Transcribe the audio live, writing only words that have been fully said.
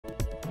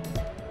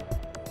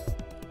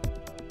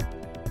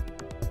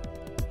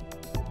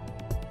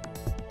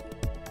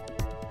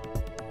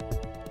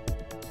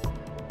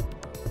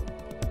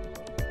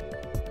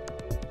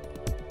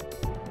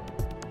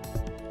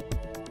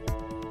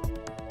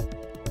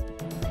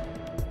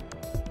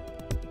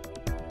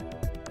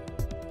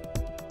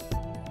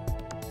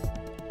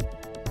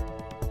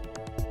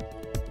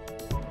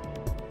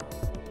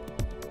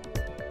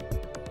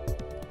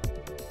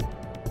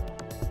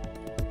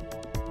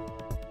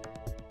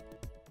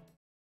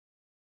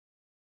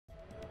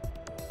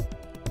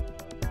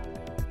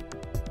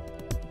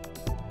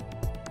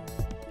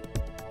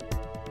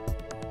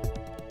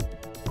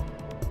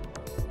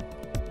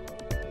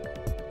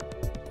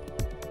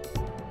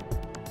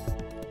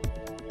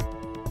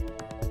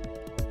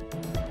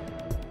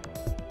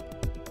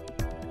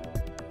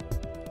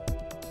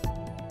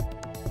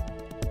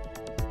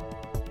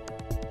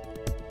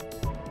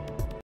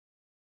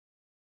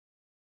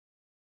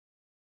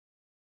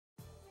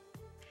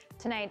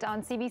Tonight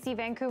on CBC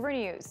Vancouver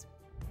News.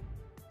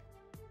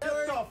 Get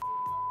the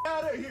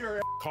out of here!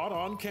 Caught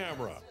on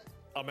camera.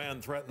 A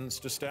man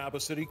threatens to stab a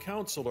city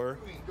councillor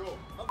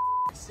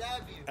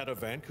at a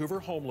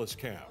Vancouver homeless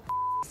camp.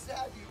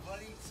 Stab you,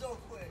 buddy, so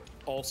quick.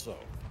 Also,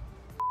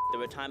 there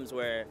were times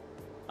where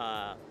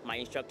my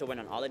instructor went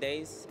on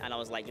holidays and I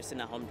was like just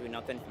sitting at home doing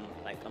nothing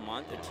for like a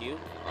month or two.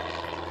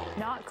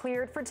 Not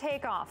cleared for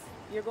takeoff.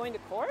 You're going to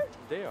court?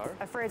 They are.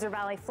 A Fraser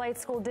Valley flight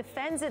school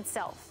defends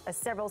itself as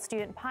several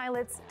student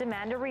pilots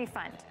demand a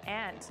refund.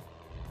 And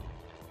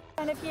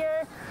if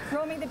you're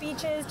roaming the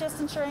beaches,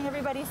 just ensuring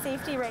everybody's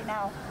safety right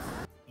now.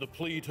 the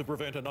plea to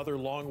prevent another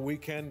long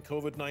weekend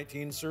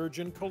COVID-19 surge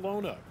in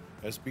Kelowna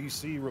as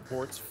BC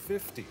reports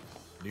 50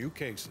 new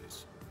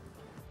cases.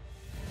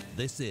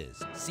 This is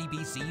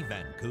CBC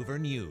Vancouver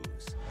News.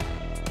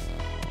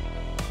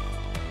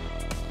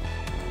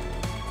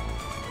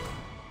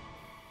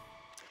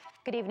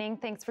 Good evening.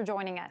 Thanks for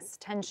joining us.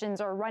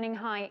 Tensions are running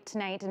high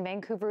tonight in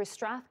Vancouver's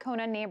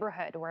Strathcona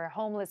neighborhood, where a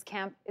homeless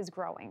camp is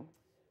growing.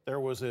 There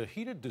was a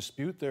heated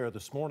dispute there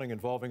this morning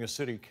involving a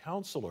city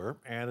councillor,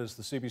 and as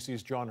the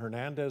CBC's John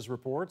Hernandez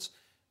reports,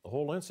 the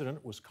whole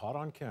incident was caught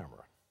on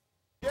camera.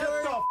 Get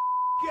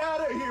the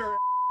out of here!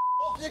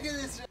 Look at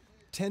this.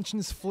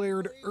 Tensions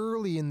flared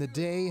early in the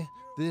day.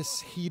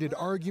 This heated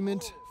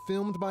argument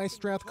filmed by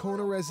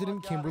Strathcona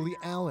resident Kimberly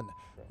Allen,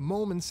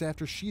 moments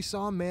after she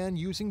saw a man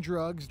using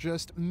drugs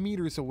just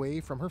meters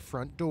away from her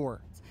front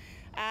door.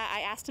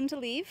 I asked him to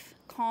leave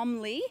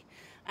calmly.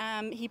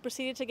 He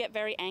proceeded to get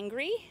very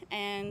angry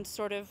and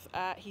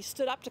he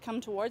stood up to come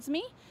towards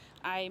me.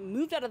 I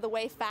moved out of the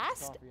way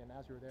fast.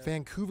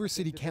 Vancouver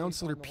City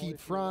Councillor Pete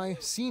Fry,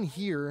 seen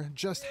here,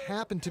 just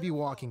happened to be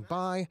walking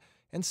by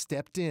and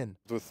stepped in.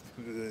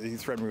 He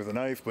threatened me with a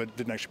knife, but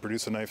didn't actually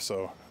produce a knife,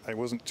 so I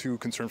wasn't too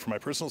concerned for my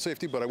personal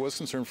safety, but I was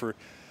concerned for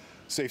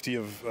safety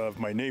of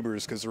my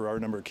neighbors, because there are a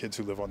number of kids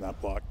who live on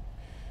that block.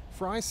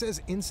 Fry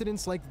says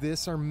incidents like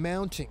this are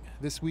mounting.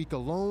 This week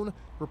alone,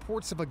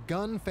 reports of a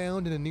gun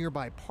found in a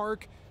nearby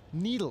park,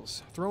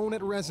 needles thrown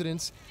at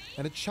residents,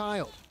 and a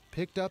child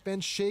picked up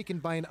and shaken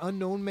by an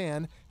unknown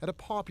man at a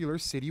popular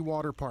city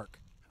water park.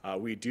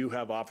 We do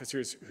have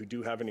officers who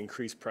do have an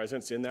increased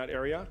presence in that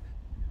area.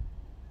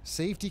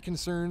 Safety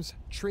concerns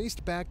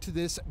traced back to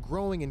this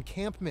growing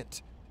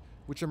encampment,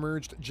 which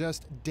emerged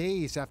just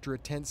days after a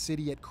tent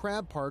city at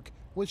Crab Park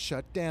was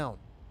shut down.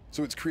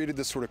 So it's created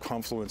this sort of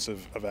confluence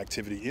of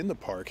activity in the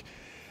park,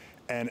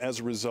 and as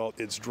a result,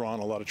 it's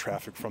drawn a lot of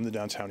traffic from the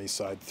downtown east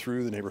side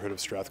through the neighborhood of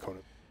Strathcona.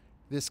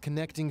 This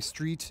connecting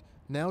street,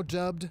 now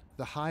dubbed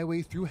the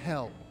highway through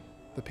hell,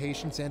 the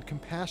patience and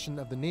compassion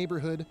of the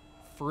neighborhood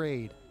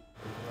frayed.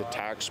 The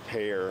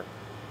taxpayer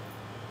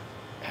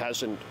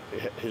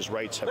his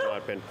rights have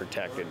not been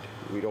protected.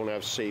 We don't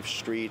have safe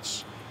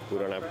streets. We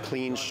don't have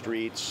clean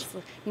streets.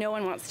 No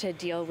one wants to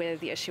deal with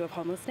the issue of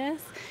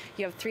homelessness.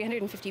 You have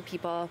 350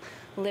 people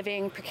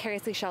living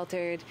precariously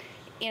sheltered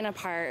in a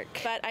park.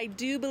 But I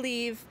do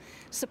believe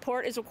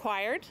support is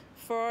required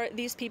for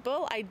these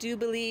people. I do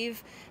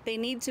believe they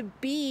need to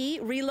be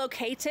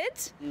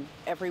relocated.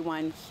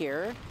 Everyone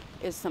here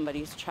is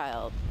somebody's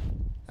child.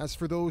 As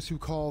for those who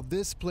call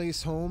this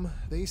place home,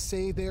 they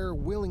say they're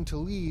willing to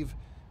leave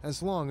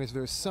as long as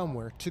there's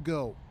somewhere to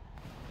go.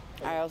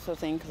 I also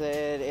think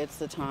that it's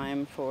the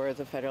time for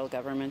the federal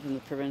government and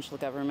the provincial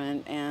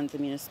government and the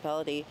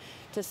municipality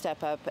to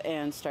step up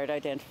and start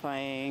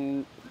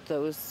identifying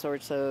those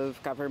sorts of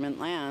government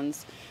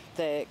lands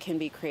that can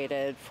be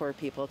created for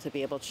people to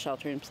be able to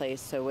shelter in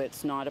place so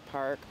it's not a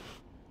park.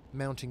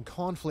 Mounting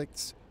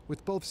conflicts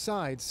with both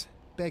sides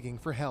begging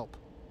for help.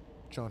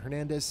 John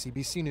Hernandez,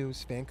 CBC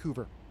News,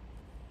 Vancouver.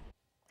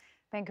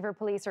 Vancouver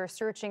police are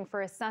searching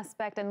for a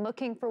suspect and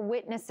looking for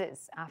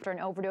witnesses after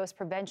an Overdose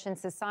Prevention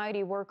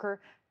Society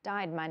worker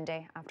died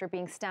Monday after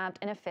being stabbed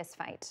in a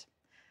fistfight.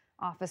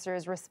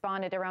 Officers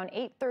responded around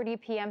 8:30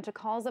 p.m. to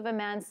calls of a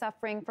man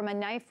suffering from a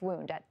knife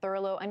wound at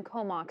Thurlow and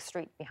Comox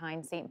Street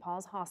behind St.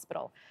 Paul's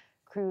Hospital.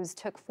 Crews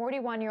took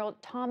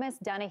 41-year-old Thomas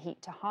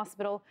Dunahee to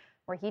hospital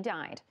where he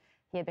died.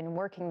 He had been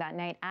working that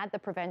night at the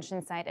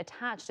prevention site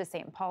attached to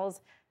St.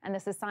 Paul's, and the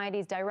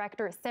Society's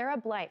director, Sarah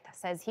Blythe,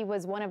 says he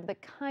was one of the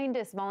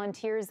kindest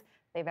volunteers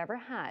they've ever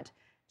had.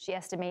 She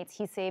estimates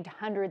he saved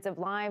hundreds of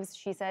lives.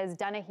 She says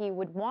Dunahee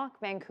would walk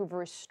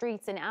Vancouver's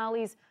streets and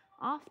alleys,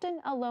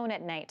 often alone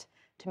at night,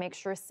 to make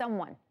sure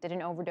someone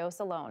didn't overdose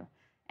alone.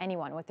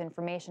 Anyone with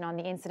information on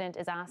the incident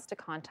is asked to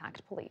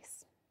contact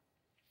police.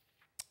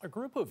 A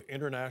group of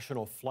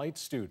international flight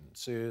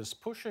students is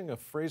pushing a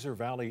Fraser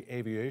Valley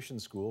aviation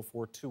school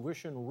for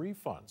tuition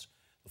refunds.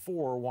 The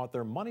four want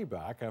their money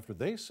back after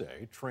they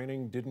say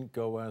training didn't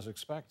go as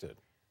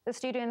expected. The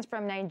students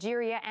from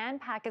Nigeria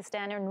and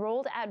Pakistan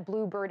enrolled at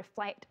Bluebird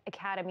Flight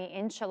Academy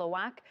in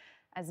Chilliwack.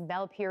 As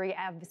Belpuri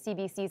of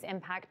CBC's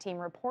Impact Team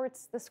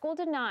reports, the school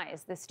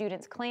denies the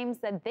students' claims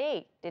that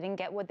they didn't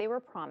get what they were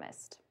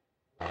promised.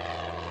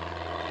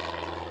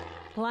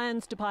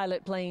 Plans to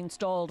pilot planes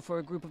stalled for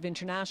a group of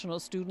international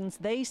students,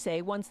 they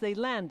say, once they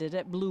landed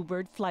at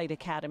Bluebird Flight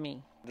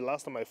Academy. The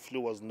last time I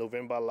flew was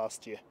November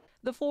last year.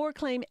 The four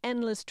claim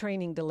endless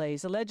training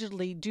delays,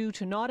 allegedly due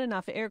to not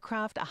enough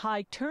aircraft, a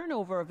high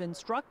turnover of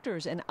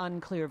instructors, and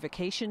unclear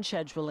vacation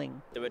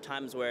scheduling. There were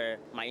times where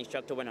my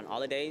instructor went on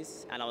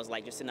holidays and I was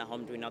like just sitting at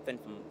home doing nothing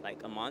for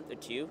like a month or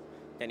two.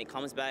 Then he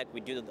comes back, we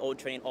do the old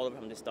training all over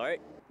from the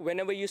start.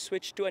 Whenever you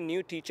switch to a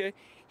new teacher,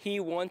 he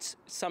wants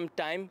some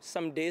time,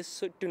 some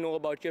days to know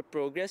about your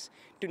progress,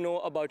 to know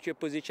about your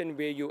position,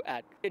 where you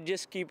at. It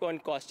just keeps on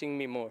costing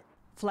me more.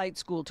 Flight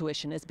school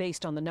tuition is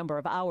based on the number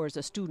of hours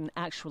a student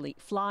actually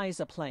flies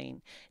a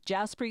plane.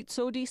 Jaspreet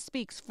Sodhi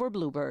speaks for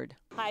Bluebird.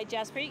 Hi,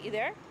 Jaspreet, you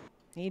there?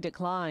 He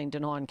declined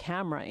an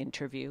on-camera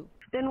interview.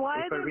 Then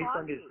why if a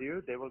refund is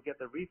due, they will get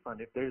the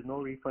refund. If there is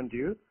no refund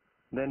due,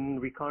 then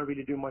we can't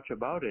really do much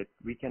about it.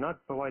 We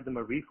cannot provide them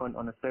a refund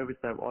on a service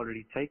they've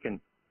already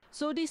taken.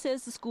 Sodhi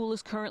says the school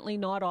is currently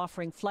not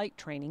offering flight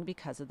training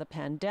because of the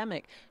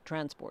pandemic.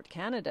 Transport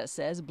Canada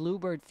says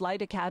Bluebird Flight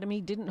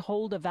Academy didn't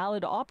hold a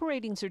valid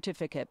operating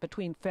certificate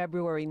between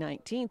February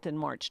 19th and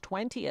March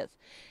 20th.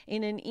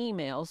 In an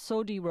email,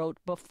 Sodhi wrote,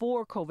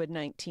 before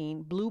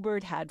COVID-19,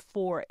 Bluebird had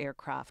 4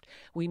 aircraft.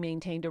 We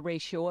maintained a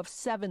ratio of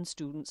 7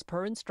 students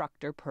per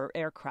instructor per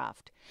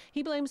aircraft.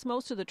 He blames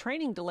most of the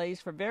training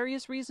delays for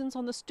various reasons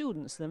on the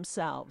students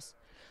themselves.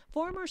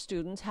 Former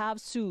students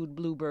have sued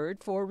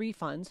Bluebird for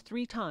refunds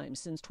 3 times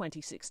since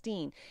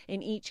 2016.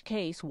 In each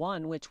case,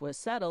 one which was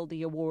settled,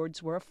 the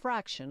awards were a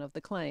fraction of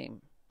the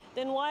claim.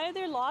 Then why are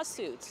there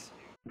lawsuits?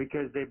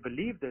 Because they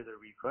believe there's a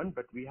refund,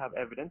 but we have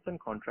evidence and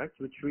contracts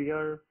which we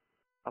are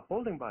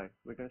upholding by.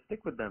 We're going to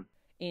stick with them.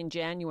 In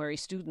January,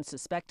 students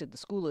suspected the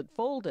school had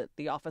folded.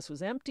 The office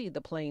was empty.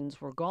 The planes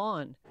were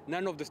gone.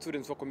 None of the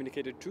students were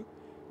communicated to,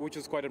 which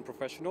was quite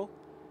unprofessional.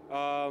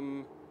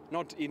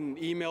 Not in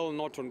email,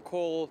 not on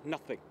call,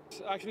 nothing.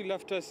 It actually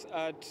left us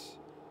at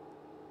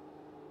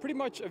pretty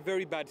much a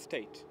very bad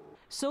state.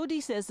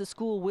 Sodhi says the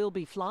school will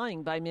be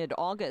flying by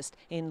mid-August.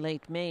 In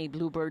late May,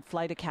 Bluebird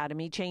Flight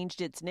Academy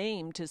changed its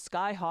name to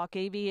Skyhawk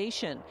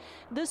Aviation.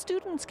 The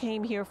students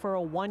came here for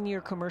a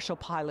 1-year commercial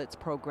pilots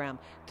program.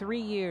 3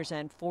 years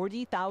and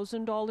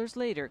 $40,000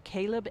 later,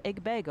 Caleb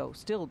Egbego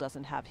still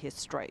doesn't have his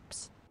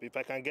stripes. If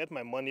I can get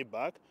my money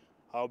back,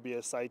 I'll be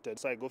excited.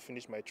 So I go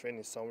finish my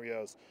training somewhere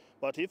else.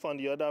 But if on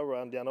the other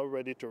hand, they're not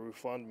ready to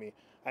refund me,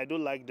 I do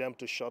like them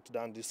to shut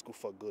down this school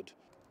for good.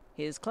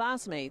 His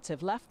classmates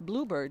have left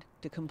Bluebird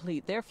to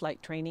complete their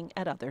flight training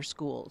at other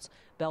schools.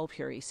 Belle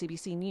Puri,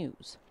 CBC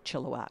News,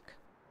 Chilliwack.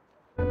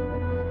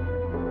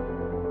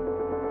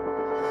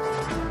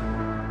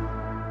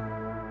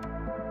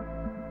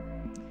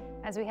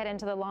 As we head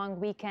into the long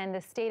weekend,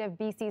 the state of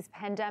BC's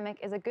pandemic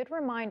is a good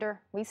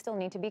reminder we still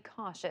need to be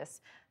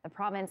cautious. The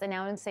province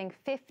announcing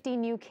 50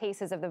 new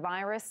cases of the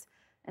virus.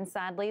 And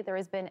sadly, there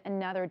has been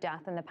another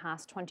death in the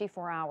past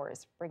 24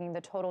 hours, bringing the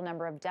total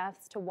number of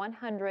deaths to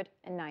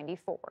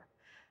 194.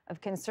 Of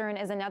concern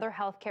is another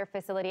healthcare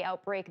facility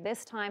outbreak,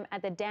 this time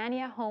at the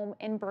Dania home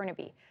in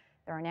Burnaby.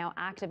 There are now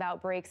active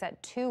outbreaks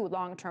at 2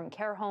 long-term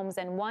care homes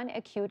and 1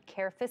 acute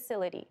care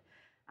facility.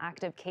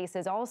 Active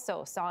cases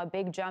also saw a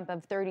big jump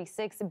of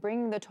 36,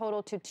 bringing the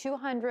total to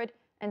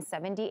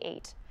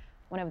 278.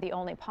 One of the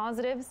only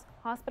positives,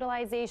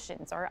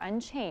 hospitalizations are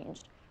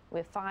unchanged,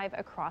 with 5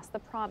 across the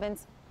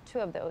province. 2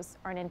 of those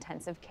are in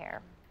intensive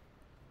care.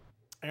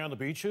 And the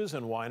beaches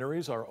and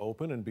wineries are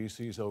open in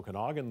BC's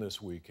Okanagan this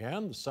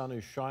weekend. The sun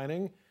is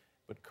shining,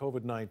 but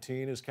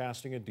COVID-19 is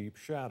casting a deep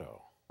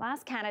shadow.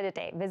 Last Canada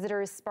Day,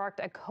 visitors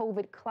sparked a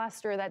COVID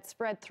cluster that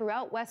spread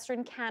throughout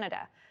Western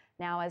Canada.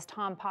 Now, as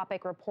Tom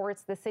Popick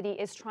reports, the city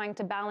is trying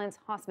to balance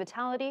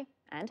hospitality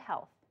and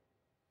health.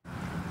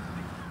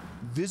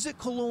 Visit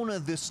Kelowna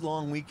this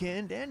long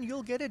weekend and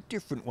you'll get a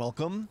different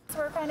welcome. So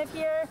we're kind of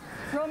here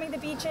roaming the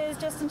beaches,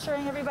 just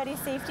ensuring everybody's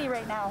safety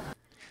right now.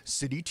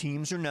 City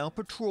teams are now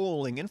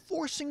patrolling,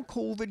 enforcing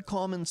COVID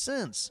common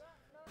sense.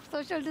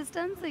 Social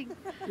distancing.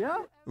 Yeah.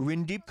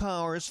 Rindeep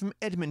Kaur is from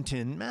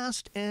Edmonton,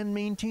 masked and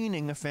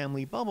maintaining a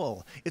family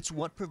bubble. It's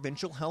what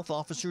Provincial Health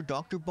Officer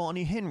Dr.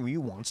 Bonnie Henry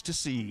wants to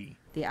see.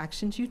 The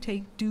actions you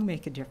take do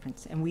make a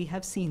difference, and we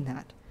have seen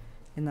that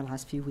in the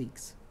last few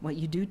weeks. What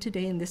you do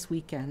today and this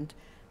weekend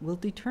will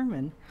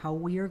determine how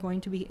we are going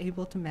to be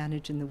able to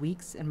manage in the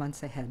weeks and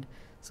months ahead.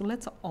 So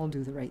let's all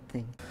do the right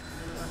thing.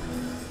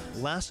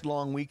 Last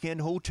long weekend,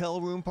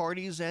 hotel room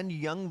parties and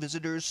young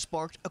visitors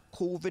sparked a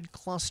COVID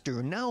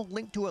cluster, now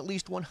linked to at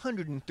least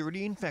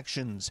 130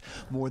 infections.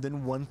 More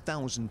than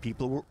 1,000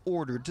 people were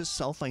ordered to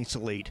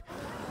self-isolate.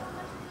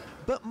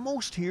 But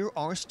most here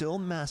are still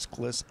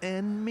maskless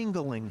and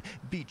mingling.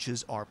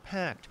 Beaches are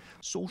packed.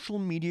 Social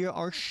media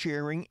are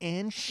sharing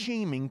and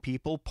shaming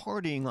people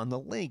partying on the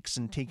lakes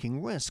and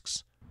taking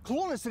risks.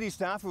 Kelowna City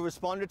staff have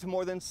responded to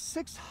more than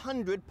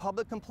 600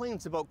 public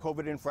complaints about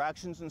COVID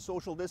infractions and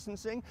social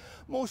distancing.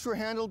 Most were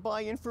handled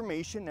by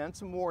information and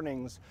some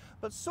warnings.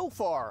 But so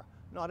far,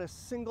 not a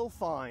single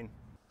fine.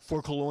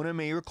 For Kelowna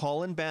Mayor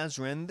Colin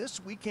Basran, this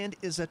weekend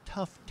is a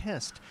tough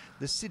test.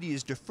 The city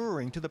is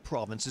deferring to the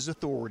province's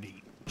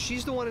authority.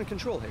 She's the one in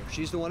control here.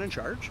 She's the one in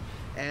charge,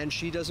 and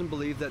she doesn't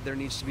believe that there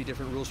needs to be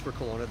different rules for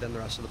Kelowna than the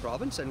rest of the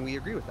province, and we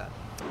agree with that.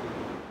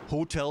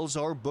 Hotels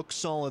are booked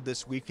solid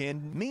this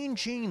weekend. Main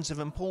chains have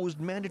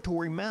imposed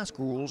mandatory mask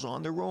rules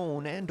on their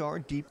own and are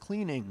deep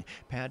cleaning.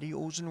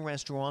 Patios and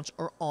restaurants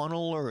are on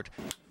alert.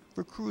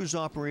 For cruise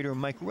operator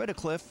Mike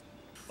Redcliffe,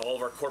 all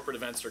of our corporate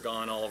events are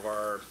gone, all of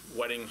our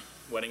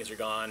weddings are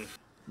gone.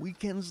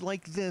 Weekends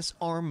like this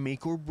are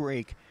make or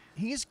break.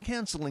 He's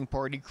canceling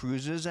party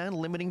cruises and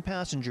limiting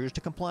passengers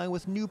to comply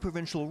with new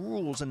provincial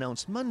rules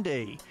announced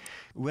Monday.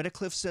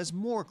 Redcliffe says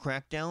more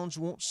crackdowns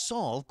won't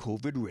solve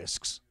COVID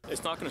risks.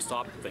 It's not going to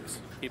stop things.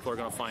 People are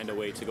going to find a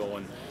way to go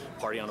and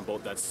party on a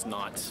boat that's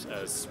not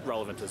as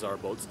relevant as our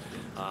boats.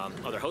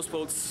 Other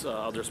houseboats,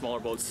 other smaller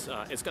boats,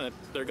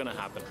 they're going to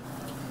happen.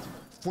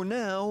 For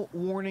now,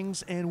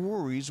 warnings and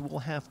worries will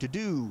have to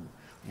do.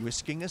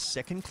 Risking a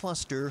second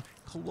cluster,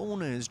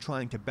 Kelowna is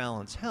trying to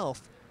balance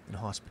health and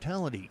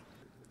hospitality.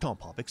 Tom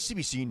Popick,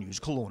 CBC News,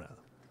 Kelowna.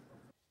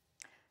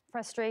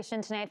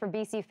 Frustration tonight for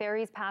BC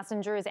Ferries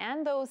passengers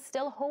and those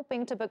still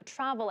hoping to book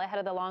travel ahead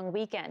of the long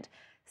weekend.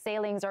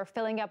 Sailings are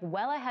filling up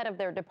well ahead of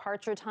their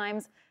departure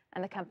times,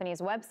 and the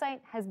company's website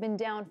has been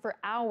down for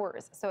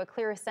hours, so a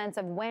clear sense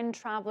of when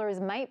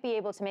travelers might be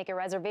able to make a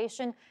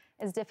reservation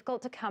is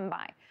difficult to come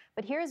by.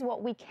 But here's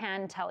what we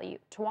can tell you.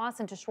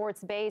 Tsawwassen to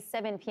Schwartz Bay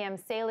 7 p.m.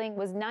 sailing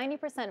was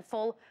 90%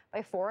 full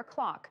by 4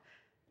 o'clock.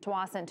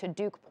 Tsawwassen to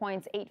Duke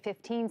Point's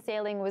 8:15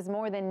 sailing was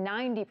more than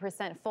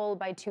 90% full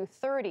by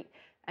 2:30.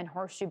 And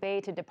Horseshoe Bay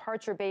to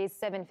Departure Bay's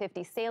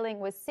 7:50 sailing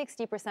was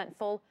 60%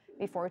 full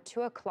before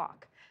 2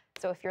 o'clock.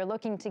 So if you're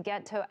looking to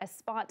get to a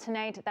spot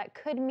tonight, that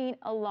could mean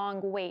a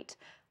long wait.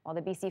 While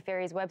the BC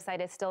Ferries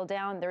website is still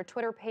down, their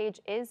Twitter page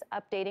is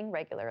updating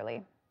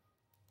regularly.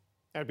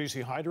 And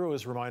BC Hydro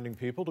is reminding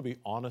people to be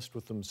honest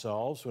with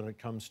themselves when it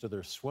comes to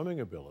their swimming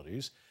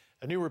abilities.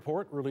 A new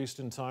report released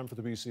in time for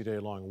the BC Day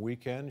long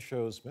weekend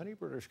shows many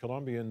British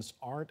Columbians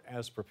aren't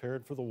as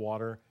prepared for the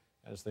water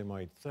as they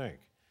might think.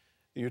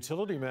 The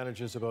utility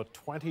manages about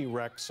 20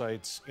 rec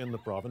sites in the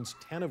province,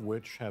 10 of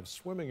which have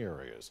swimming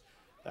areas.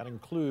 That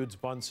includes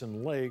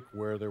Bunsen Lake,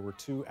 where there were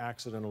 2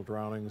 accidental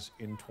drownings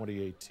in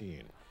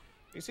 2018.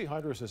 BC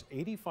Hydro says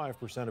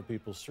 85% of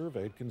people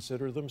surveyed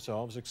consider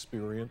themselves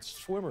experienced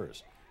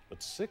swimmers, but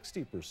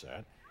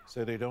 60%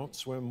 say they don't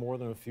swim more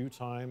than a few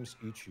times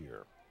each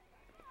year.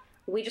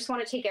 We just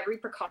want to take every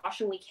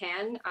precaution we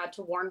can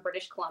to warn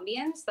British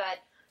Columbians that,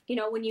 you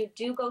know, when you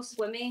do go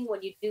swimming,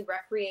 when you do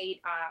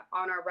recreate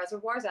on our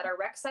reservoirs, at our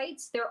rec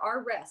sites, there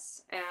are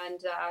risks, and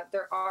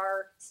there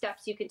are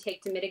steps you can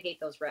take to mitigate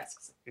those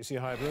risks. BC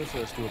Hydro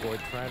says to avoid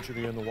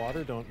tragedy in the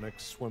water, don't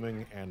mix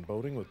swimming and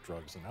boating with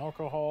drugs and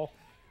alcohol.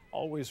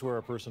 Always wear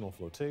a personal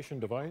flotation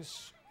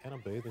device and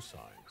obey the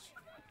signs.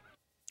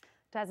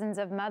 Dozens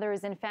of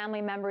mothers and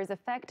family members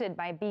affected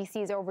by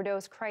BC's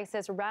overdose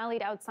crisis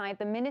rallied outside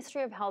the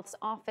Ministry of Health's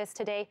office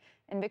today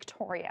in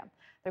Victoria.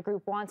 The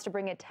group wants to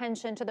bring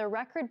attention to the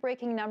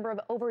record-breaking number of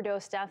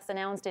overdose deaths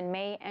announced in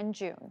May and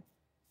June.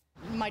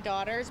 My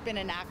daughter's been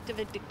in active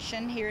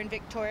addiction here in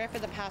Victoria for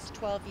the past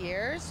 12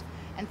 years,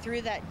 and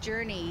through that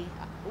journey,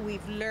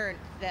 we've learned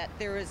that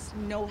there is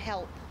no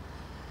help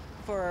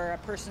for a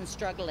person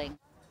struggling.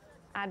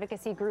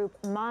 Advocacy group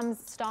Moms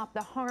Stop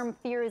the Harm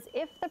fears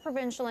if the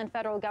provincial and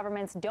federal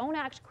governments don't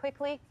act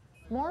quickly,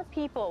 more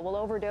people will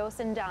overdose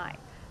and die.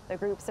 The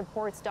group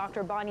supports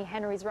Dr. Bonnie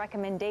Henry's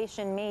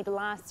recommendation made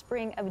last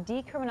spring of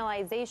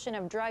decriminalization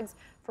of drugs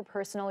for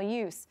personal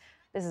use.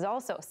 This is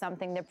also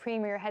something the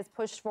Premier has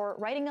pushed for,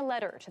 writing a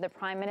letter to the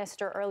Prime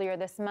Minister earlier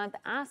this month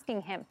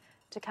asking him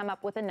to come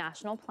up with a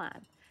national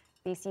plan.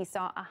 BC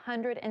saw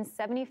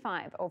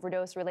 175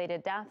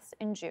 overdose-related deaths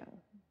in June.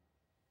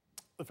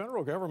 The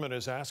federal government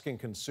is asking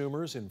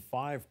consumers in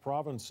 5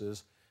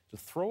 provinces to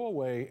throw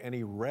away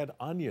any red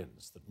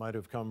onions that might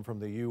have come from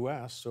the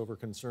U.S. over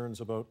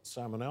concerns about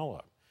salmonella.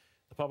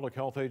 The Public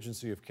Health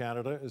Agency of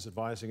Canada is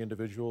advising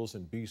individuals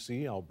in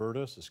BC,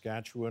 Alberta,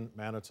 Saskatchewan,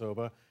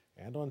 Manitoba,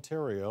 and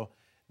Ontario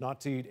not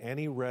to eat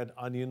any red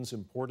onions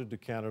imported to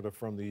Canada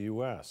from the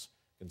U.S.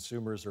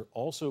 Consumers are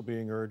also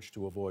being urged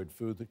to avoid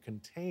food that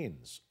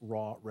contains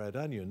raw red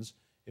onions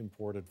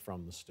imported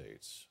from the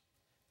States.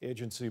 The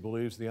agency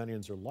believes the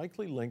onions are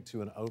likely linked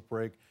to an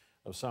outbreak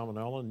of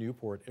Salmonella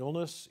Newport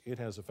illness. It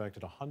has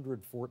affected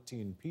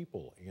 114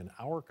 people in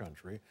our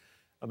country.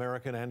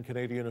 American and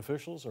Canadian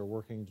officials are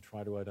working to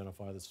try to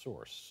identify the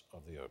source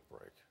of the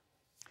outbreak.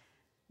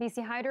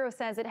 BC Hydro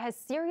says it has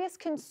serious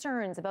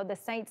concerns about the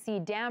Site C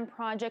Dam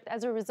project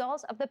as a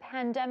result of the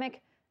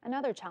pandemic and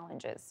other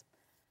challenges.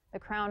 The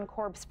Crown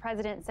Corps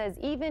president says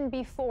even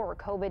before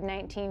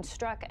COVID-19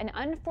 struck, an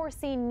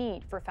unforeseen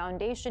need for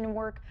foundation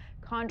work,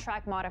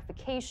 contract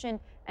modification,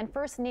 and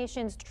First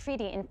Nations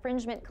treaty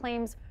infringement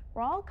claims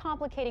were all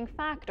complicating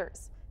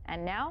factors.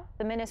 And now,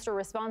 the minister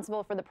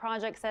responsible for the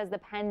project says the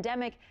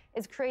pandemic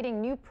is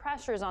creating new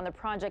pressures on the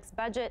project's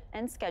budget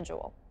and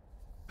schedule.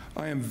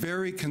 I am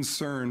very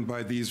concerned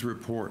by these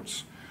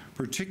reports,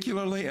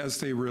 particularly as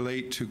they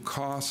relate to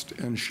cost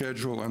and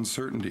schedule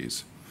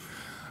uncertainties.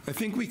 I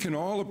think we can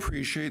all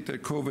appreciate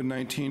that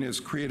COVID-19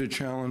 has created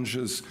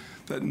challenges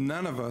that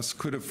none of us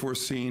could have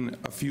foreseen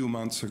a few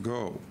months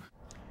ago.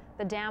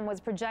 The dam was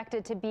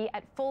projected to be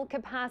at full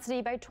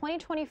capacity by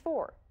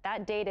 2024.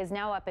 That date is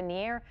now up in the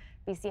air.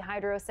 BC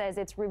Hydro says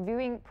it's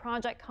reviewing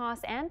project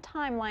costs and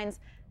timelines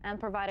and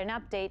provide an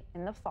update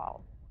in the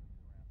fall.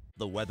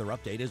 The weather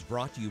update is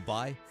brought to you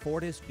by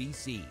Fortis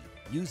BC.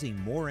 Using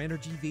more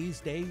energy these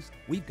days?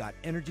 We've got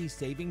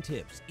energy-saving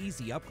tips,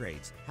 easy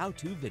upgrades,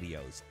 how-to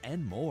videos,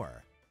 and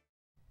more.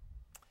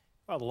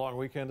 Well, the long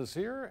weekend is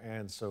here,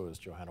 and so is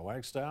Johanna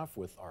Wagstaffe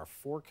with our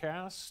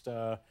forecast.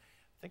 I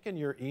think in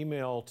your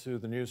email to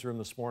the newsroom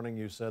this morning,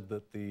 you said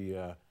that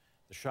the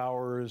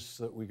showers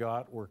that we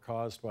got were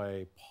caused by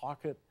a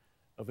pocket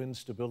of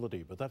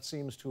instability, but that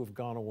seems to have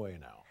gone away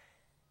now.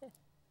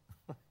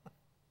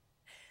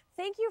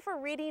 Thank you for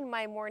reading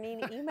my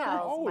morning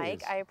emails,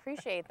 Mike. I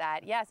appreciate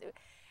that. Yes,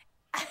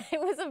 it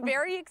was a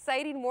very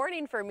exciting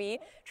morning for me,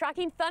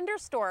 tracking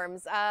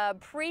thunderstorms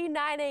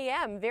pre-9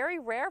 a.m. Very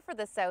rare for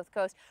the South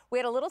Coast. We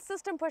had a little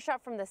system push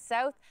up from the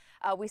south.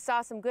 We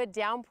saw some good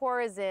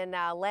downpours in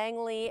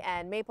Langley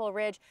and Maple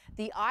Ridge.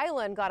 The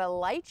island got a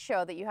light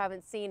show that you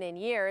haven't seen in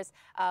years.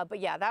 But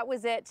yeah, that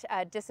was it,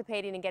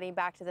 dissipating and getting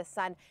back to the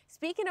sun.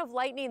 Speaking of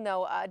lightning,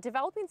 though,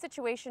 developing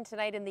situation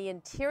tonight in the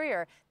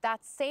interior.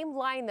 That same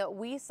line that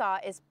we saw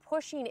is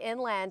pushing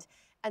inland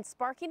and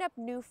sparking up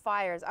new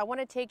fires. I want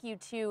to take you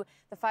to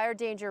the fire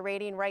danger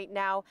rating right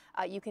now.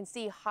 You can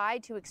see high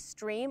to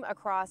extreme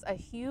across a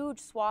huge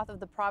swath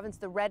of the province,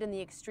 the red in the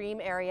extreme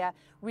area,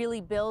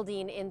 really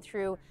building in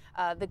through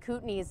the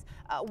Kootenays.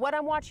 What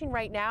I'm watching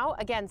right now,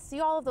 again, see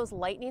all of those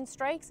lightning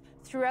strikes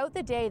throughout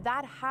the day.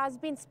 That has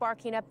been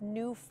sparking up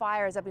new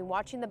fires. I've been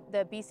watching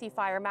the BC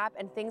fire map,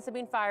 and things have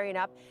been firing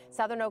up.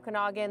 Southern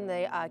Okanagan,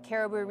 the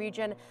Caribou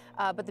region,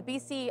 but the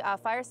BC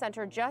Fire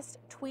Centre just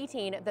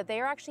tweeting that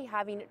they are actually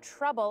having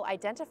trouble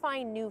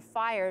identifying new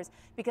fires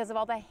because of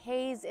all the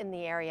haze in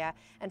the area.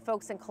 And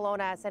folks in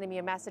Kelowna sending me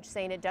a message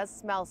saying it does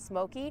smell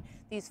smoky.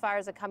 These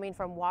fires are coming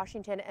from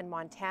Washington and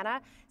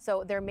Montana,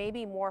 so there may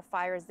be more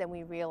fires than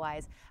we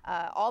realize.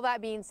 All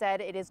that being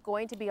said, it is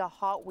going to be a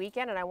hot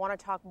weekend, and I want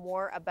to talk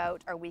more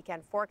about our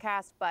weekend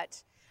forecast,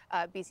 but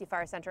BC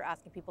Fire Centre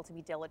asking people to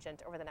be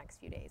diligent over the next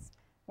few days.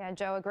 Yeah,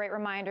 Joe, a great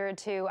reminder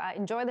to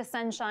enjoy the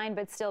sunshine,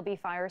 but still be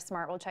fire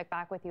smart. We'll check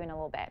back with you in a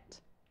little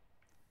bit.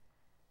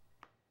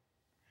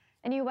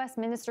 A new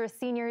Westminster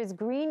senior's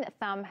green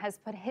thumb has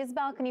put his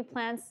balcony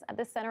plants at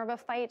the center of a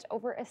fight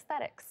over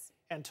aesthetics.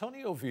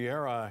 Antonio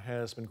Vieira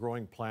has been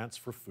growing plants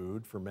for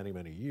food for many,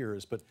 many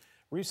years, but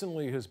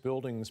recently his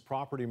building's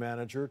property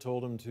manager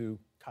told him to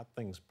cut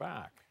things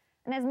back.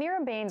 And as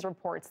Mira Baines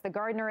reports, the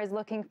gardener is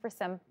looking for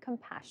some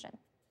compassion.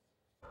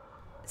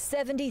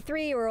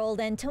 73-year-old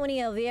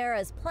Antonio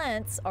Vieira's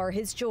plants are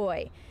his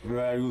joy.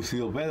 Where you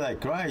feel bad, I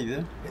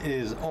cried,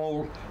 is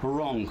all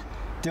wrong,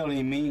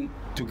 telling me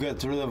to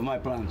get rid of my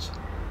plants.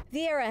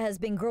 Vieira has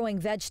been growing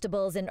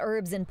vegetables and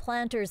herbs and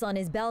planters on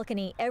his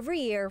balcony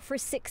every year for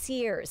 6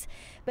 years.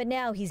 But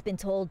now he's been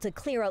told to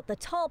clear out the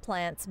tall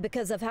plants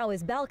because of how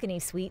his balcony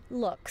suite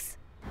looks.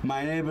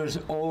 My neighbors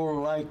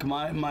all like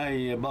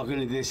my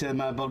balcony. They said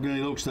my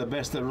balcony looks the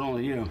best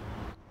around here.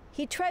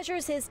 He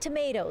treasures his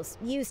tomatoes,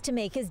 used to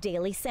make his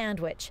daily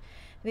sandwich.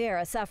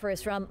 Vieira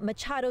suffers from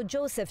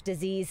Machado-Joseph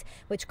disease,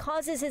 which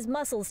causes his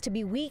muscles to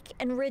be weak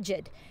and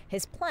rigid.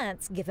 His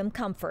plants give him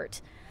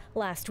comfort.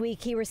 Last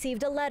week, he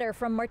received a letter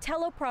from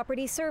Martello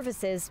Property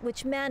Services,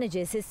 which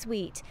manages his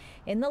suite.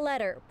 In the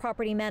letter,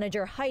 property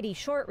manager Heidi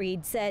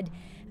Shortreed said,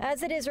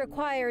 "As it is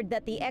required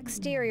that the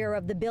exterior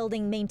of the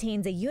building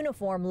maintains a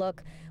uniform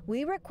look,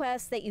 we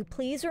request that you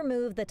please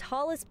remove the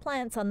tallest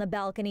plants on the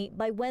balcony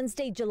by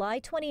Wednesday, July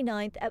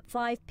 29th at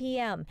 5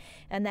 p.m.,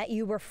 and that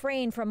you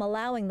refrain from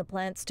allowing the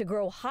plants to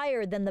grow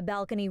higher than the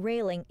balcony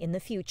railing in the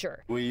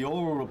future." We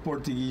all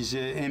Portuguese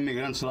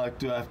immigrants like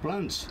to have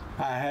plants.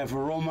 I have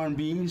Roman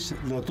beans,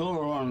 the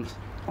taller ones,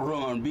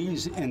 Roman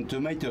beans, and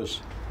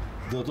tomatoes,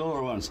 the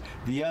taller ones.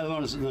 The other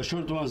ones, the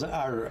short ones,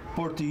 are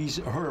Portuguese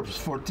herbs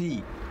for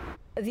tea.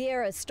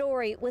 Vieira's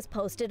story was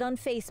posted on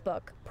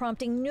Facebook,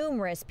 prompting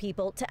numerous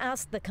people to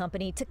ask the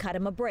company to cut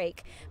him a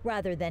break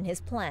rather than his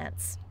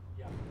plants.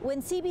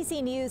 When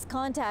CBC News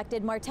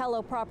contacted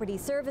Martello Property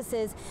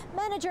Services,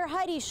 manager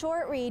Heidi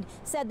Shortreed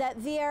said that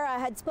Vieira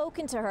had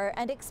spoken to her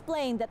and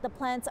explained that the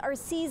plants are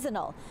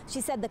seasonal.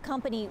 She said the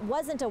company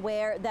wasn't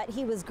aware that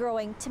he was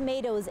growing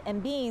tomatoes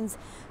and beans.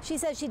 She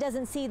says she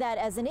doesn't see that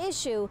as an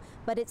issue,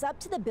 but it's up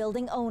to the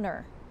building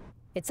owner.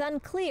 It's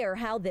unclear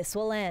how this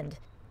will end.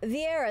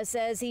 Vieira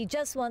says he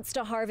just wants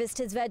to harvest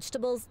his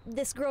vegetables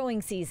this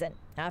growing season.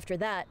 After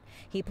that,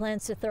 he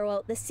plans to throw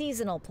out the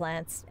seasonal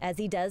plants, as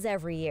he does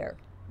every year.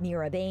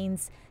 Mira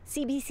Baines,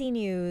 CBC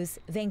News,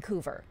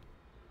 Vancouver.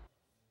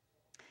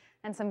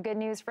 And some good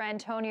news for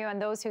Antonio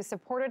and those who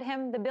supported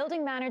him. The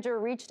building manager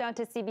reached out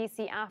to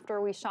CBC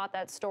after we shot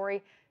that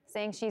story,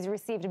 saying she's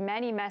received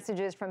many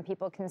messages from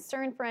people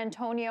concerned for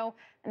Antonio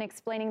and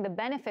explaining the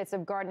benefits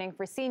of gardening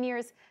for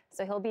seniors,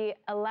 so he'll be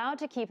allowed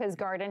to keep his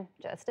garden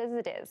just as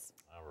it is.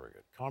 Oh, very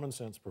good. Common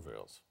sense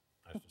prevails.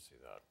 Nice to see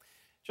that.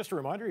 Just a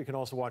reminder, you can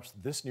also watch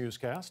this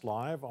newscast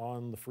live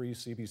on the free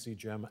CBC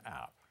Gem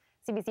app.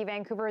 CBC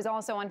Vancouver is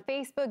also on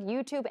Facebook,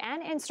 YouTube,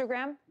 and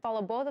Instagram.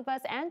 Follow both of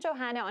us and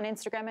Johanna on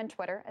Instagram and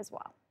Twitter as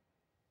well.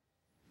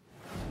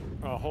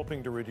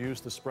 Hoping to reduce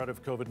the spread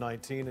of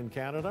COVID-19 in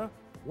Canada?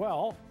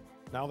 Well,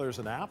 now there's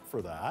an app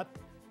for that.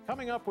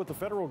 Coming up, what the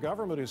federal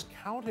government is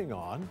counting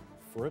on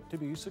for it to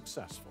be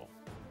successful.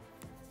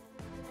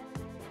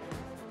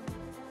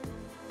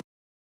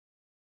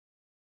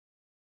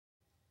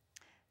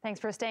 Thanks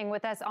for staying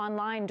with us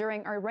online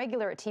during our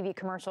regular TV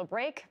commercial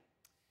break.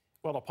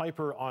 Well, a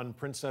piper on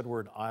Prince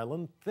Edward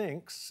Island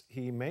thinks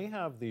he may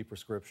have the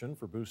prescription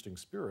for boosting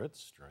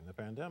spirits during the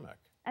pandemic.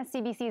 As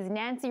CBC's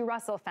Nancy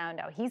Russell found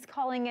out, he's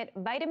calling it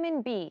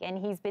vitamin B, and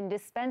he's been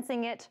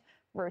dispensing it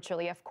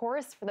virtually, of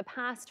course, for the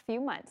past few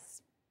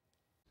months.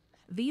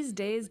 These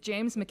days,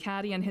 James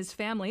McCaddy and his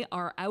family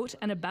are out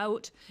and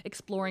about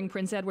exploring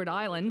Prince Edward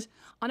Island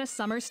on a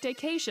summer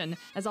staycation,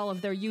 as all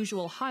of their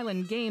usual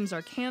Highland games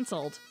are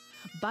cancelled.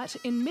 But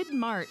in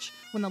mid-March,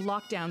 when the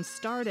lockdown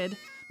started,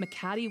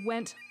 McCaddy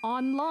went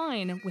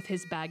online with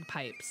his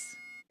bagpipes.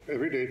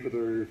 Every day for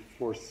the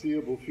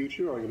foreseeable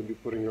future, I'm going to be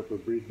putting up a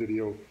brief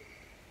video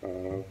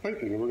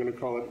piping, and we're going to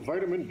call it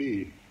Vitamin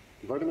B,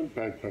 Vitamin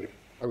Bagpipe.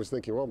 I was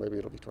thinking, well, maybe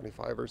it'll be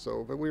 25 or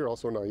so, but we were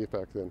also naive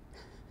back then.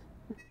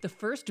 The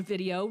first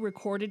video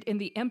recorded in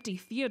the empty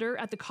theater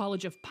at the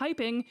College of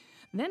Piping.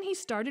 Then he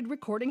started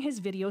recording his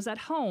videos at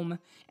home,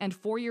 and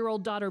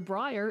 4-year-old daughter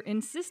Briar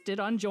insisted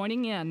on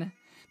joining in.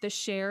 The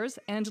shares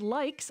and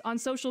likes on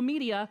social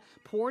media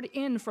poured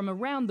in from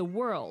around the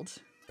world.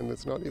 And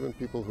it's not even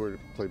people who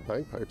play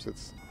bagpipes,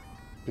 it's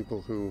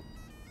people who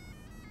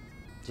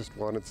just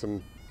wanted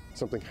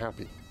something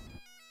happy.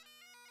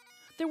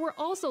 There were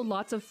also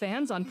lots of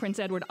fans on Prince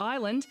Edward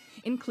Island,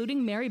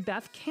 including Mary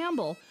Beth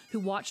Campbell, who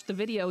watched the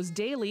videos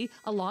daily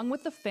along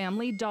with the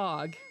family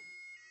dog.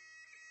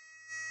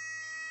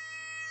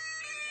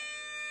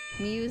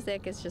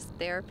 Music is just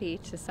therapy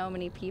to so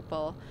many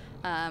people.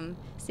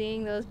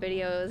 Seeing those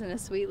videos and a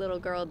sweet little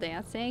girl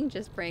dancing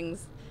just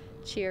brings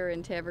cheer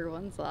into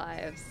everyone's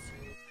lives.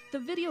 The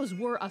videos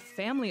were a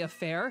family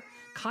affair.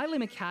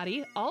 Kylie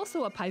McCaddy,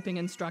 also a piping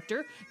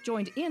instructor,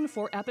 joined in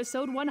for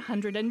episode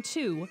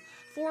 102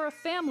 for a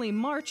family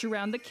march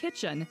around the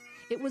kitchen.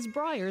 It was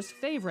Briar's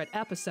favorite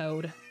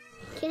episode.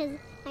 Because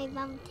I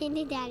bumped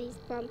into Daddy's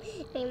bum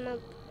and I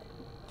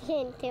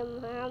bumped into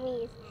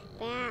Mommy's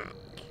back.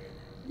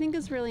 I think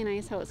it's really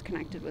nice how it's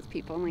connected with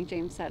people, and like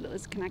James said, it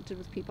was connected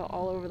with people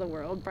all over the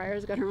world.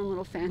 Briar's got her own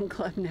little fan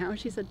club now.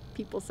 She said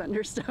people send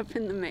her stuff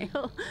in the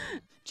mail.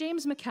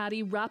 James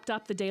McCaddy wrapped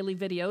up the daily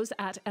videos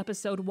at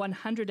episode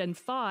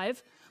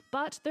 105,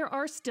 but there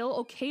are still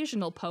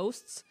occasional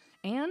posts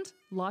and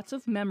lots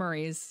of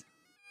memories.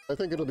 I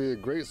think it'll be a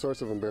great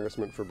source of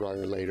embarrassment for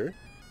Briar later,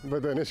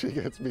 but then as she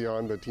gets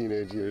beyond the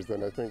teenage years,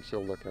 then I think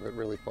she'll look at it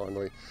really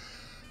fondly.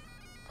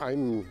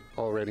 I'm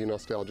already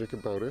nostalgic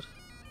about it.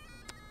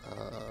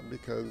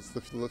 Because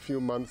the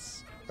few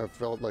months have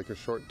felt like a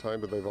short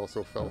time, but they've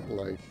also felt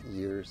like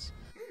years.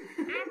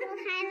 Apple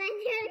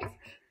Highlanders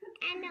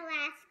and the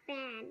last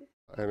band.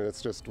 And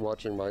it's just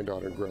watching my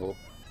daughter grow,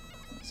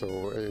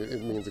 so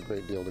it means a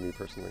great deal to me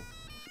personally.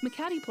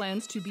 McCaddy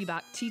plans to be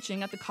back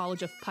teaching at the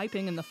College of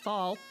Piping in the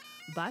fall,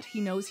 but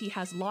he knows he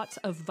has lots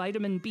of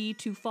vitamin B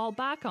to fall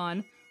back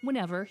on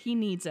whenever he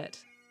needs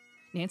it.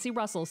 Nancy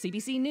Russell,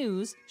 CBC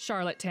News,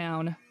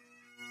 Charlottetown.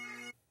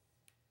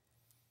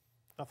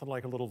 Nothing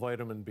like a little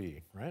vitamin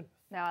B, right?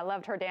 No, I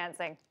loved her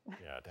dancing.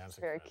 Yeah,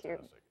 dancing. Very fantastic.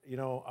 cute. You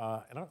know,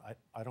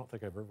 I don't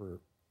think I've ever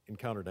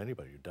encountered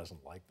anybody who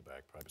doesn't like the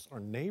bagpipes. Our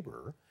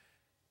neighbor,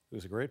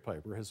 who's a great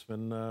piper, has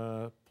been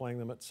playing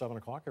them at 7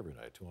 o'clock every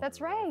night.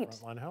 That's right.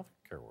 Frontline health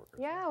care workers.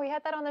 Yeah, we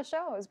had that on the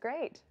show. It was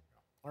great.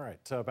 All right,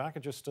 back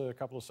in just a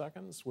couple of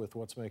seconds with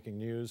what's making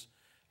news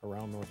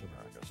around North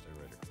America.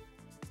 Stay right here.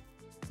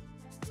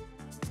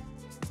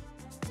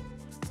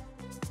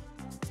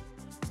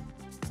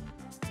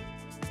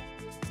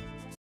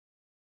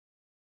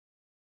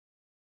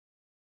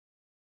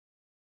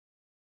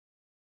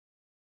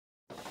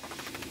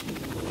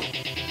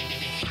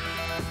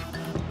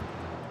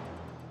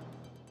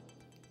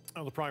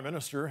 Now, the Prime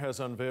Minister has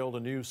unveiled a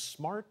new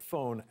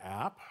smartphone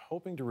app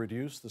hoping to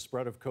reduce the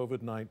spread of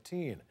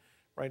COVID-19.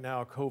 Right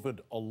now,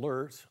 COVID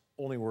Alert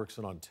only works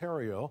in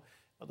Ontario,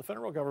 but the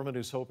federal government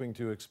is hoping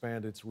to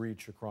expand its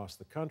reach across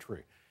the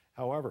country.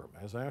 However,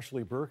 as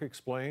Ashley Burke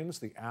explains,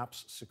 the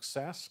app's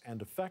success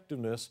and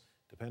effectiveness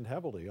depend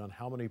heavily on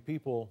how many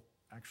people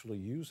actually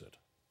use it.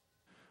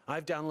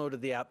 I've downloaded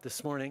the app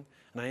this morning,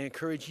 and I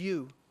encourage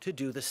you to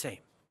do the same.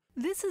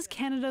 This is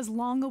Canada's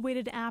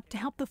long-awaited app to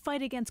help the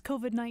fight against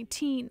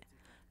COVID-19.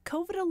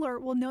 COVID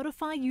Alert will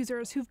notify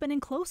users who've been in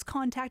close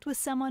contact with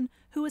someone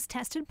who has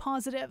tested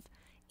positive,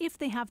 if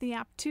they have the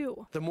app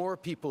too. The more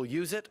people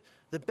use it,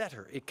 the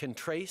better it can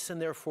trace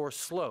and therefore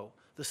slow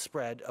the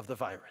spread of the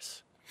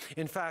virus.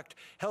 In fact,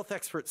 health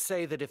experts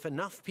say that if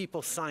enough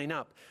people sign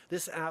up,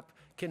 this app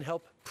can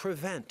help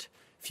prevent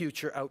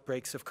future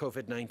outbreaks of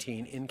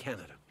COVID-19 in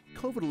Canada.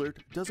 COVID Alert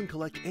doesn't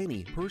collect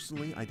any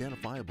personally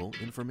identifiable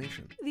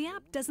information. The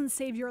app doesn't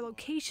save your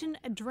location,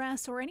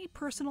 address, or any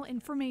personal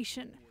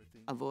information.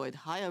 avoid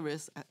higher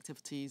risk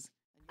activities.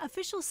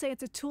 Officials say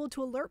it's a tool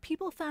to alert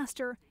people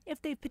faster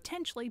if they've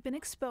potentially been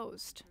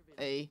exposed.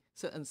 A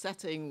certain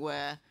setting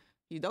where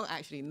you don't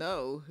actually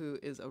know who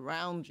is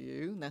around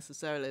you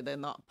necessarily, they're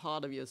not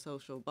part of your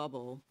social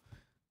bubble.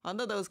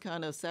 Under those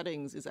kind of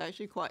settings, it's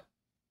actually quite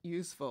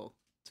useful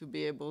to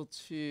be able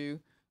to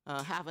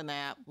have an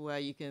app where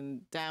you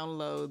can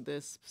download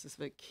this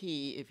specific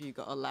key if you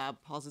got a lab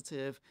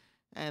positive,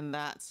 and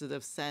that sort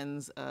of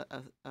sends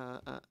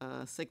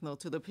a signal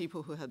to the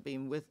people who had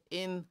been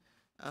within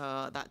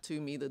that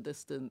 2-meter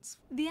distance.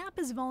 The app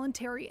is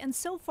voluntary and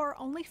so far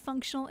only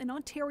functional in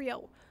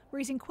Ontario,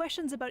 raising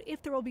questions about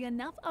if there will be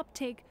enough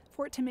uptake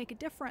for it to make a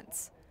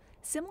difference.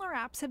 Similar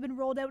apps have been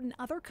rolled out in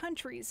other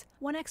countries.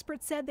 One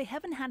expert said they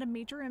haven't had a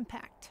major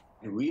impact.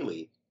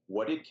 Really,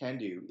 what it can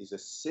do is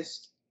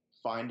assist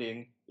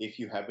finding if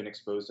you have been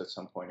exposed at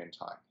some point in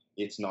time.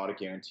 It's not a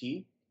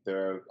guarantee.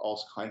 There are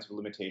all kinds of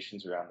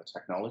limitations around the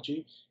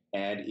technology,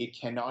 and it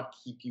cannot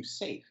keep you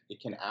safe.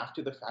 It can,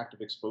 after the fact of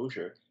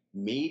exposure,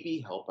 maybe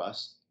help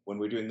us when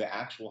we're doing the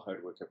actual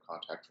hard work of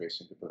contact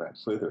tracing to prevent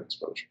further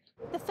exposure.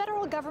 The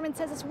federal government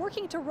says it's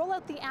working to roll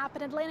out the app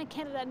in Atlantic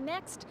Canada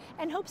next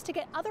and hopes to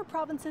get other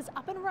provinces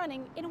up and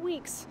running in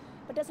weeks,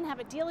 but doesn't have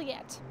a deal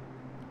yet.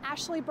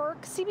 Ashley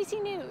Burke,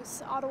 CBC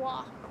News,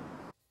 Ottawa.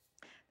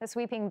 The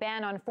sweeping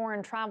ban on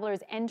foreign travelers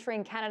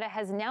entering Canada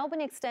has now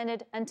been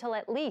extended until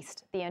at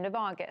least the end of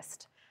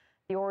August.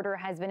 The order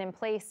has been in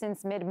place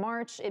since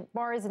mid-March. It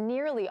bars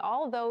nearly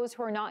all those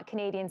who are not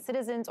Canadian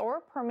citizens or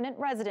permanent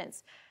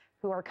residents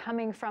who are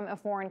coming from a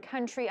foreign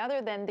country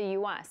other than the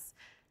U.S.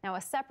 Now,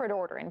 a separate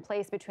order in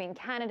place between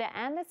Canada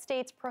and the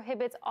States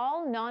prohibits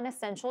all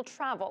non-essential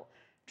travel.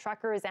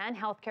 Truckers and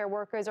healthcare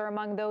workers are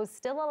among those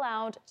still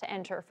allowed to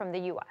enter from the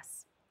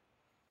U.S.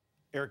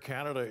 Air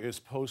Canada is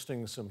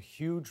posting some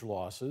huge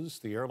losses.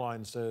 The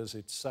airline says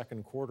its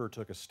second quarter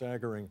took a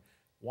staggering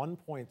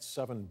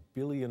 $1.7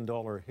 billion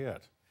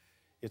hit.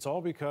 It's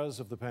all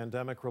because of the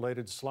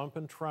pandemic-related slump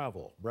in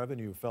travel.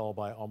 Revenue fell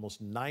by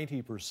almost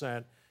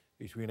 90%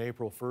 between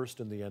April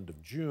 1st and the end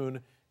of June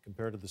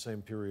compared to the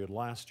same period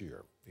last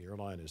year. The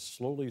airline is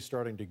slowly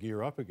starting to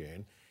gear up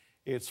again.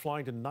 It's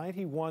flying to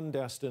 91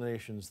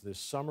 destinations this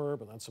summer,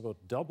 but that's about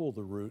double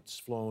the routes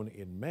flown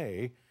in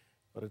May.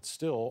 But it's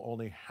still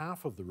only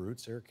half of the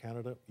routes Air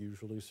Canada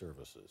usually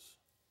services.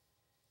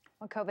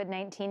 Well,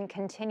 COVID-19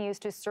 continues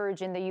to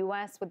surge in the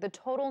U.S., with the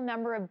total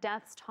number of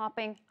deaths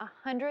topping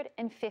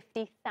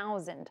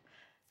 150,000.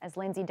 As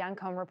Lindsay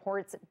Duncombe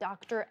reports,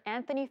 Dr.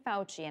 Anthony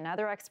Fauci and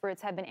other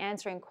experts have been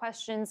answering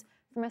questions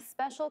from a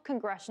special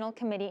congressional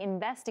committee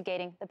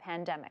investigating the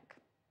pandemic.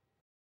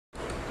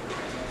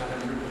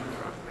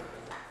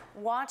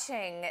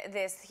 Watching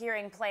this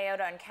hearing play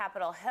out on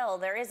Capitol Hill,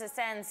 there is a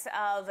sense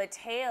of a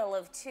tale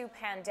of two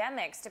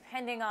pandemics,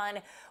 depending on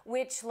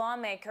which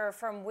lawmaker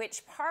from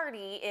which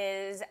party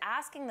is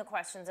asking the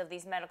questions of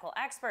these medical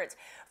experts.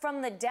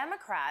 From the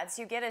Democrats,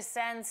 you get a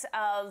sense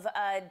of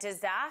a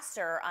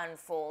disaster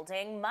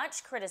unfolding,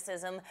 much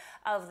criticism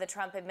of the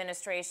Trump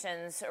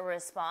administration's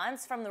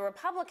response. From the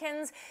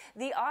Republicans,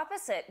 the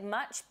opposite,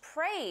 much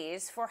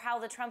praise for how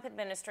the Trump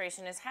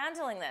administration is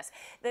handling this.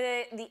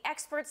 The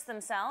experts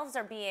themselves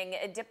are being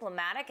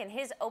diplomatic. In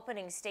his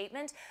opening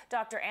statement,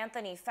 Dr.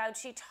 Anthony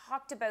Fauci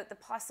talked about the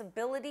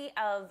possibility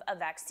of a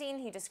vaccine.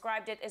 He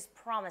described it as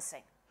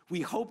promising.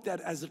 We hope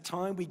that as the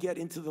time we get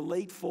into the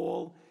late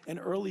fall and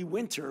early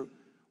winter,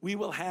 we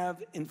will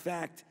have, in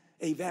fact,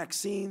 a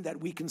vaccine that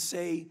we can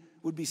say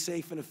would be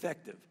safe and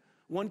effective.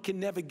 One can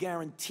never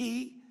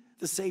guarantee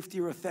the safety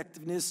or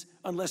effectiveness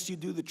unless you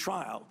do the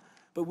trial,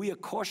 but we are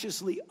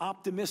cautiously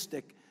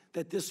optimistic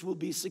that this will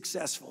be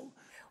successful.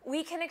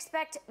 We can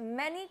expect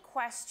many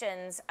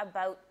questions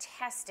about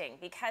testing,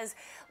 because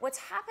what's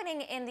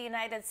happening in the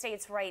United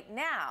States right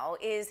now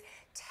is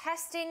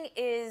testing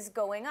is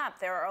going up.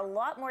 There are a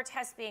lot more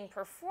tests being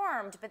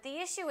performed, but the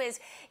issue is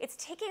it's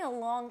taking a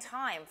long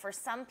time for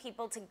some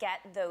people to get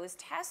those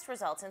test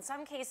results, in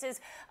some cases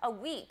a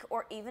week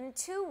or even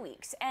 2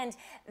 weeks. And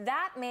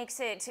that makes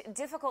it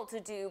difficult to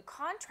do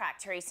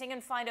contract tracing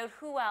and find out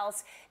who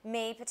else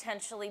may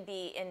potentially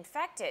be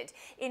infected.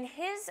 In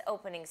his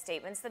opening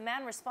statements, the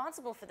man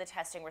responsible for the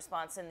testing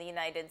response in the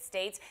United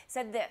States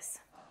said this: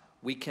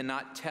 "We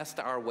cannot test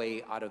our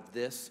way out of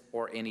this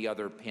or any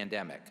other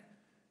pandemic.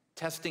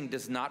 Testing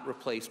does not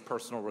replace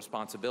personal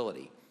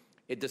responsibility.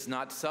 It does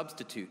not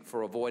substitute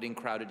for avoiding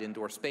crowded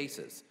indoor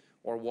spaces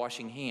or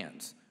washing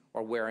hands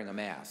or wearing a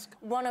mask."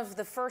 One of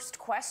the first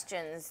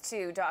questions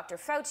to Dr.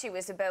 Fauci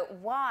was about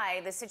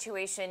why the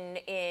situation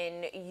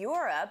in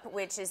Europe,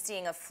 which is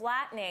seeing a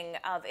flattening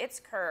of its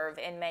curve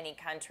in many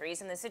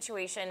countries, and the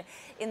situation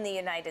in the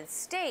United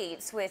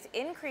States with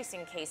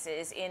increasing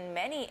cases in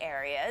many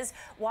areas,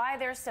 why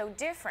they're so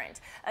different.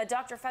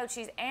 Dr.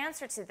 Fauci's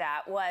answer to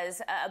that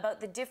was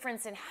about the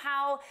difference in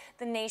how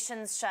the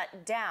nations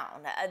shut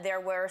down.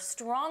 There were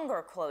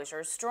stronger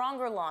closures,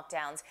 stronger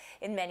lockdowns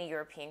in many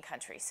European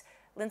countries.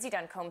 Lindsay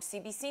Duncombe,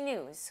 CBC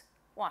News,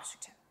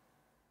 Washington.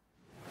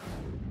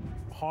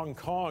 Hong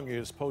Kong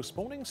is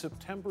postponing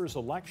September's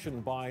election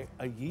by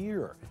a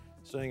year.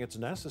 saying it's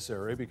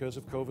necessary because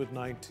of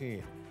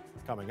COVID-19.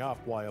 Coming up,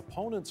 why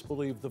opponents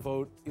believe the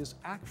vote is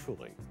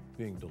actually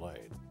being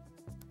delayed.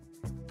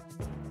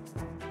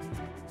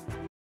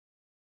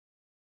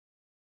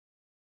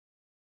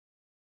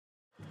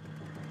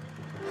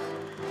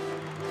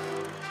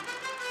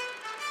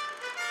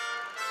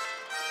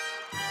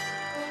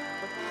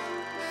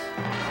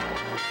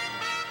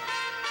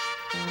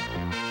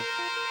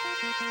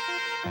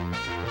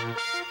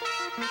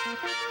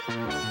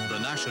 The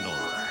National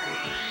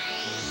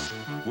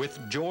with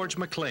George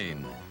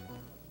McLean.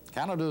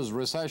 Canada's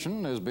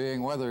recession is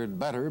being weathered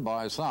better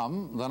by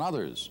some than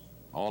others.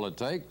 All it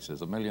takes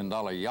is $1 million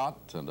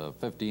yacht and a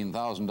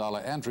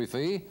 $15,000 entry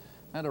fee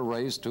and a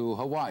race to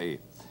Hawaii.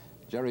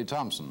 Jerry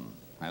Thompson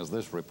has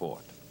this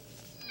report.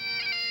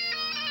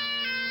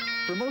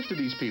 For most of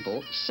these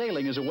people,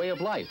 sailing is a way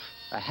of life,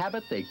 a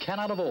habit they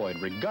cannot avoid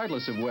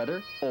regardless of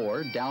weather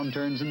or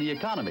downturns in the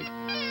economy.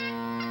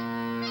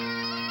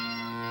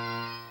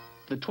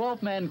 The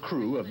 12-man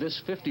crew of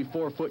this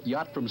 54-foot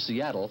yacht from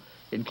Seattle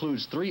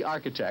includes 3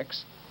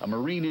 architects, a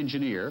marine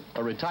engineer,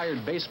 a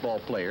retired baseball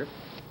player,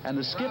 and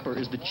the skipper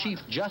is the Chief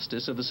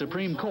Justice of the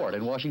Supreme Court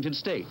in Washington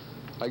State.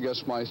 I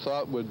guess my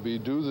thought would be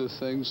do the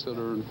things that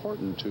are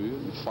important to you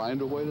and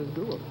find a way to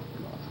do it.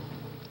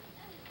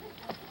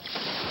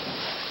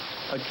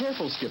 A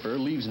careful skipper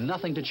leaves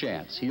nothing to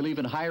chance. He'll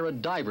even hire a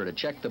diver to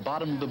check the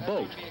bottom of the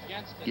boat,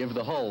 give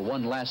the hull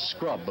one last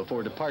scrub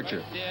before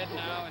departure.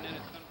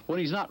 When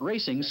he's not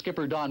racing,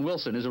 Skipper Don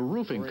Wilson is a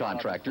roofing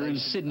contractor in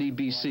Sydney,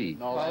 BC.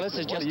 Well, this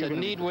is just a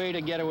neat way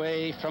to get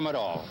away from it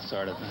all,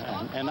 sort of.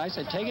 And I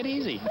said, take it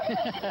easy.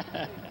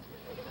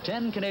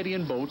 10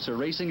 Canadian boats are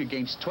racing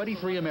against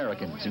 23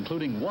 Americans,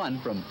 including one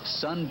from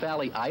Sun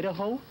Valley,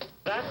 Idaho.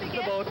 That's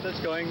the boat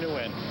that's going to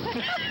win.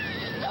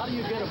 How do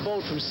you get a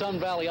boat from Sun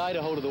Valley,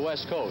 Idaho to the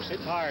West Coast?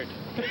 It's hard.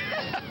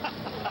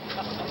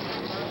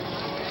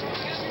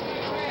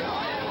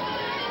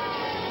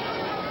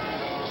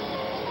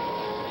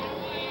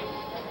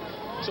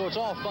 So it's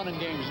all fun and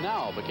games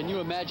now, but can you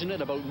imagine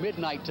it about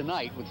midnight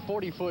tonight with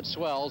 40-foot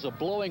swells, a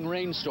blowing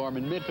rainstorm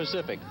in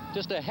mid-Pacific?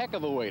 Just a heck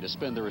of a way to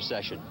spend the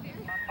recession.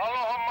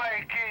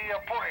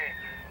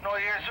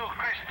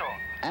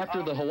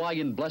 After the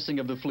Hawaiian blessing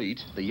of the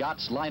fleet, the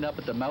yachts line up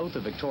at the mouth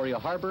of Victoria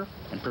Harbor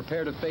and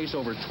prepare to face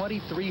over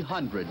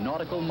 2,300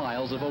 nautical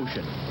miles of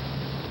ocean.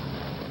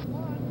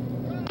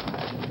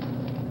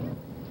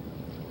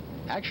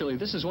 Actually,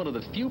 this is one of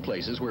the few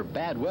places where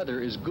bad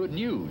weather is good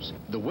news.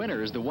 The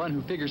winner is the one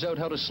who figures out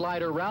how to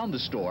slide around the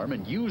storm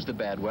and use the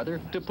bad weather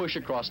to push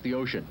across the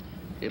ocean.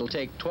 It'll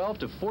take 12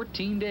 to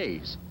 14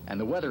 days, and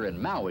the weather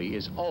in Maui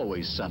is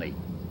always sunny.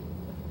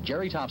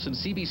 Jerry Thompson,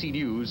 CBC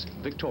News,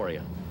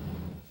 Victoria.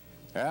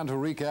 And to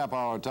recap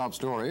our top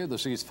story, the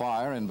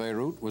ceasefire in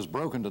Beirut was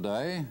broken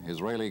today.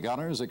 Israeli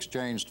gunners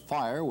exchanged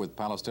fire with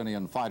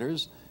Palestinian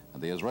fighters,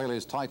 and the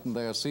Israelis tightened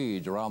their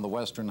siege around the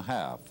western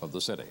half of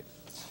the city.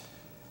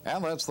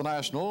 And that's the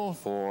National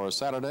for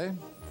Saturday,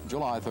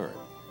 July 3rd.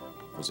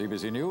 For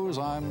CBC News,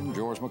 I'm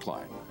George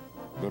McLean.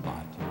 Good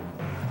night.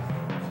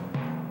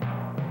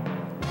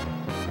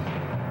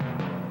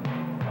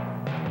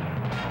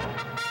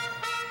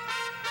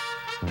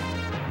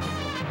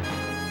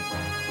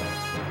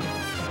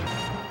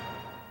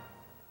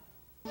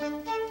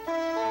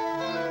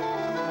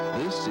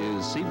 This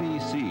is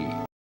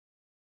CBC.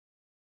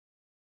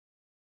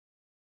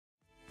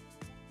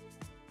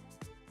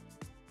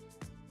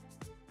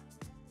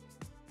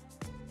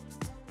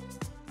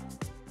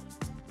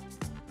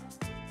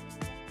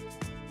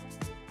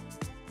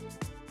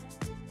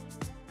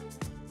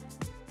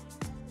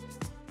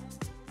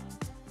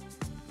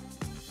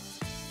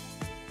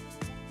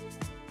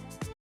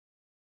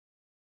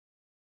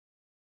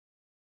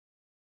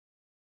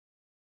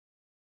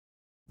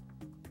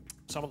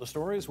 Some of the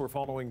stories we're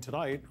following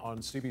tonight on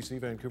CBC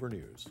Vancouver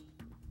News.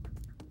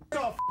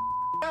 Get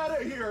the out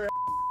of here!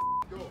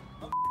 Go.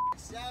 I'll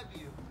stab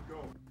you.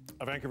 Go.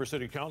 A Vancouver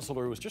City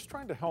Councillor was just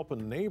trying to help a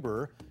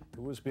neighbor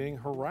who was being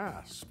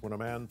harassed when a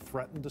man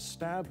threatened to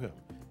stab him.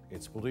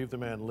 It's believed the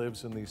man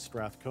lives in the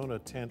Strathcona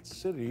tent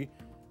city.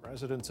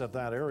 Residents of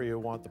that area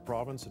want the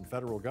province and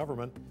federal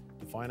government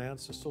to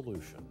finance a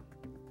solution.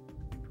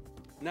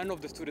 None of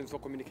the students were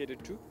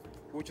communicated to,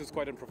 which was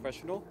quite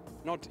unprofessional.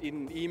 Not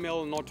in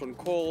email, not on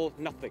call,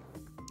 nothing.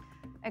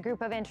 A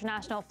group of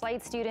international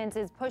flight students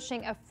is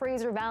pushing a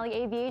Fraser Valley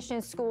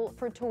Aviation School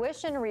for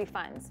tuition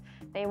refunds.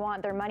 They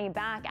want their money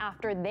back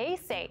after they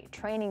say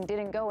training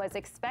didn't go as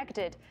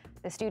expected.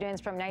 The students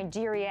from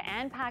Nigeria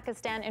and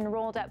Pakistan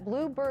enrolled at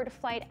Bluebird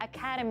Flight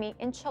Academy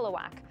in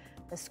Chilliwack.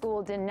 The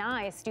school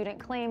denies student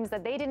claims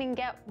that they didn't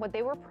get what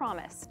they were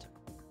promised.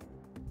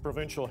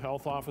 Provincial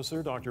Health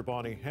Officer Dr.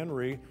 Bonnie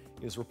Henry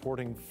is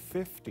reporting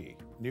 50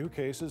 new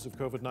cases of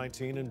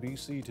COVID-19 in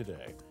BC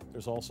today.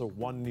 There's also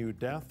one new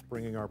death,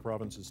 bringing our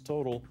province's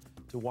total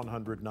to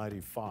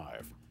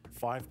 195.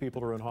 5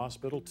 people are in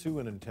hospital, 2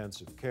 in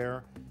intensive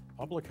care.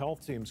 Public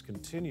health teams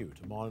continue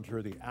to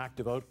monitor the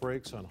active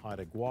outbreaks on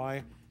Haida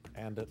Gwaii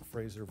and at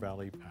Fraser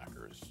Valley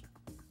Packers.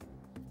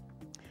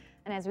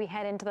 And as we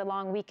head into the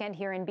long weekend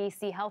here in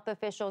BC, health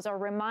officials are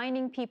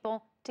reminding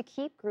people to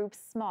keep groups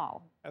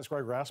small. As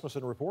Greg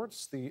Rasmussen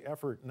reports, the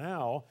effort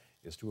now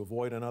is to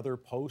avoid another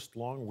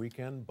post-long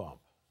weekend bump.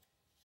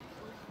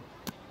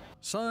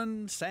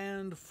 Sun,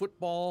 sand,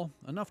 football,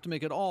 enough to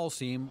make it all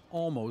seem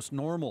almost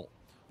normal.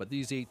 But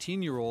these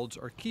 18-year-olds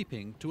are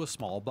keeping to a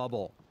small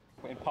bubble.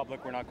 In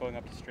public, we're not going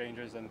up to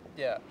strangers and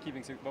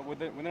keeping. But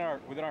within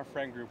our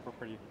friend group, we're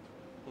pretty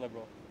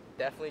liberal.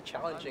 Definitely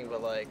challenging,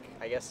 but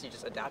I guess you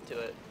just adapt to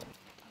it.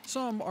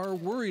 Some are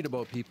worried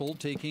about people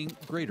taking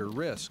greater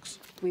risks.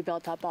 We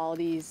built up all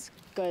these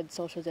good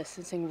social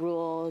distancing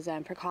rules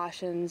and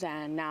precautions,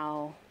 and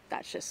now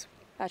that's just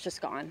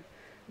gone,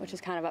 which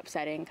is kind of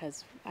upsetting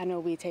because I know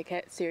we take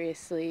it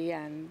seriously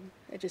and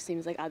it just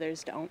seems like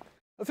others don't.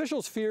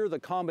 Officials fear the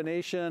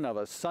combination of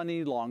a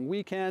sunny long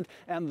weekend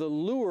and the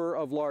lure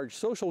of large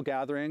social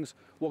gatherings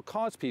will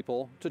cause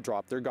people to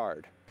drop their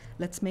guard.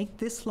 Let's make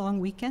this long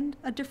weekend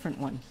a different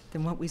one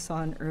than what we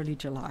saw in early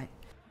July.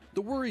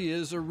 The worry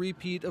is a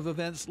repeat of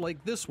events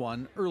like this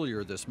one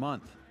earlier this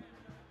month.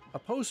 A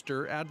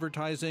poster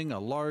advertising a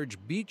large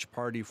beach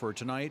party for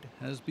tonight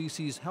has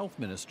BC's health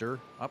minister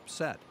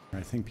upset.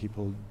 I think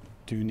people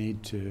do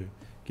need to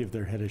give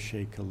their head a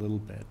shake a little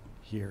bit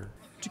here.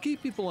 To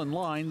keep people in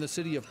line, the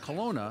city of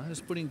Kelowna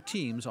is putting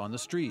teams on the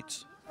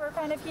streets. We're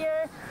kind of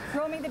here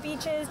roaming the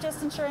beaches,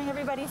 just ensuring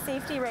everybody's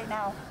safety right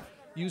now.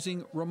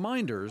 Using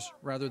reminders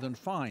rather than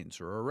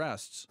fines or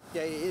arrests.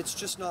 Yeah, it's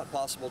just not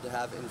possible to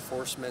have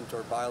enforcement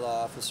or bylaw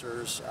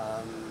officers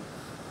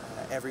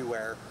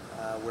everywhere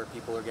where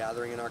people are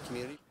gathering in our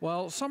community.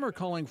 While some are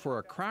calling for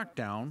a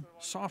crackdown,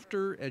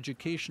 softer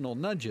educational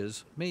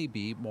nudges may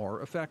be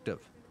more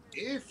effective.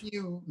 If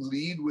you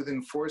lead with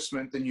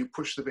enforcement, then you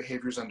push the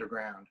behaviors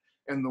underground.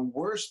 And the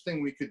worst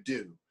thing we could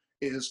do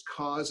is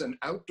cause an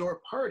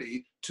outdoor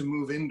party to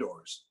move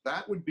indoors.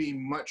 That would be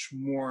much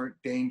more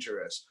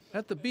dangerous.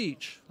 At the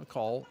beach, a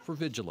call for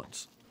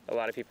vigilance. A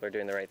lot of people are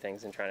doing the right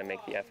things and trying to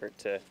make the effort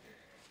to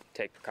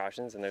take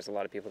precautions, and there's a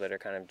lot of people that are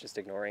kind of just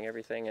ignoring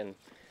everything and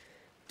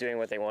doing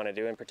what they want to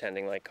do and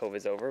pretending like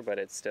COVID's over, but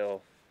it's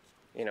still,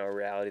 a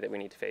reality that we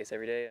need to face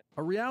every day.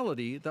 A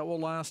reality that will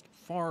last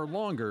far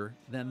longer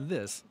than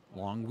this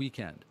long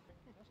weekend.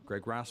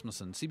 Greg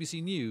Rasmussen,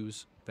 CBC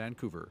News,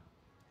 Vancouver.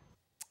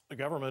 The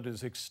government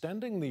is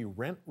extending the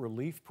rent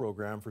relief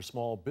program for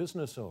small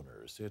business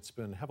owners. It's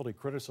been heavily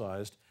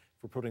criticized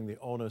for putting the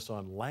onus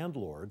on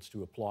landlords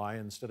to apply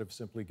instead of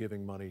simply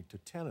giving money to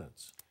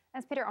tenants.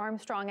 As Peter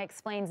Armstrong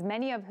explains,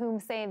 many of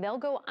whom say they'll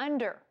go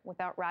under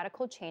without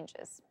radical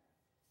changes.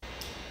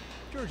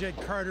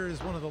 Georgette Carter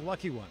is one of the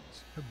lucky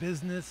ones. Her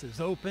business is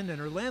open and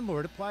her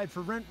landlord applied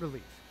for rent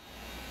relief.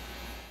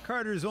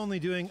 Carter's only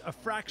doing a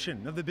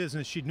fraction of the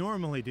business she'd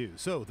normally do,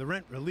 so the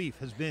rent relief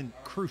has been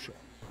crucial.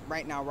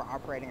 Right now we're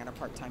operating on a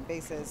part-time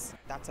basis.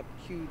 That's a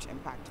huge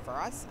impact for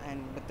us,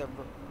 and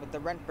with the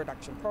rent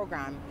reduction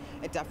program,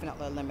 it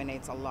definitely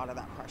eliminates a lot of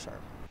that pressure.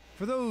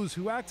 For those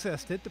who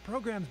accessed it, the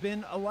program's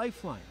been a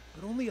lifeline,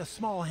 but only a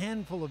small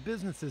handful of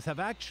businesses have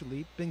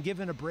actually been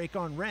given a break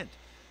on rent.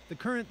 The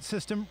current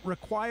system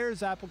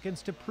requires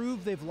applicants to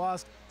prove they've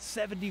lost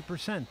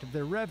 70% of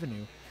their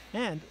revenue,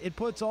 and it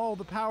puts all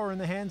the power in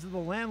the hands of the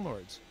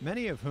landlords,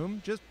 many of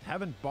whom just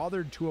haven't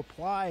bothered to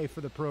apply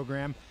for the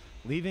program,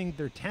 leaving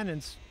their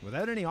tenants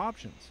without any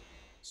options.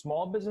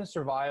 Small business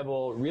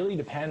survival really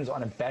depends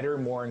on a better,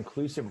 more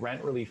inclusive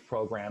rent relief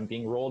program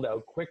being rolled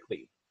out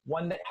quickly,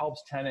 one that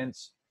helps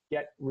tenants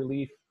get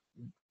relief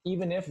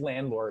even if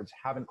landlords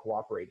haven't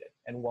cooperated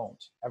and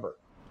won't, ever.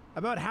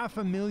 About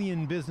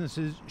 500,000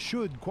 businesses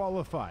should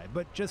qualify,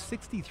 but just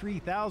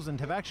 63,000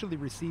 have actually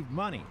received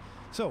money.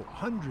 So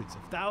hundreds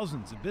of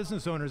thousands of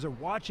business owners are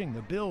watching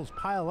the bills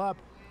pile up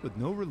with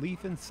no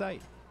relief in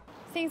sight.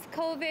 Since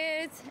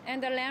COVID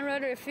and the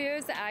landlord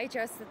refused, I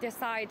just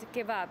decided to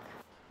give up.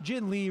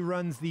 Jin Lee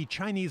runs the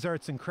Chinese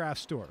arts and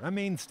crafts store, a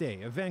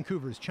mainstay of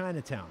Vancouver's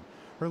Chinatown.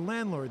 Her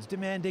landlord's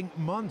demanding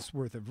months'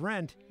 worth of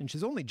rent, and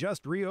she's only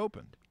just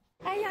reopened.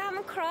 I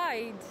haven't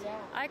cried.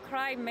 I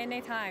cried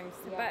many times,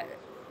 but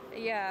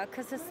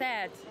because it's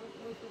sad.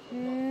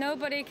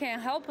 Nobody can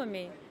help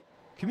me.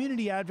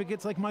 Community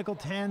advocates like Michael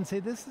Tan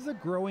say this is a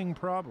growing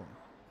problem.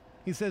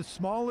 He says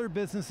smaller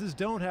businesses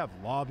don't have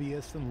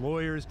lobbyists and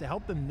lawyers to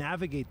help them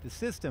navigate the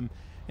system,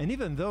 and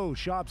even though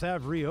shops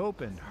have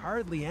reopened,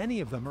 hardly any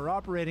of them are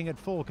operating at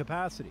full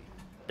capacity.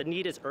 The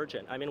need is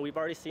urgent. I mean, we've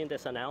already seen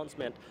this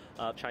announcement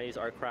of Chinese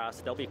art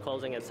crafts. They'll be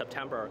closing in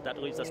September.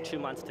 That leaves us 2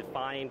 months to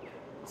find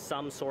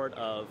some sort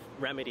of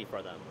remedy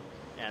for them,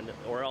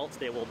 or else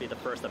they will be the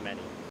first of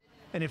many.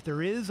 And if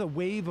there is a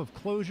wave of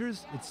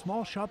closures, it's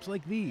small shops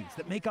like these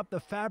that make up the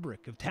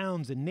fabric of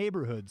towns and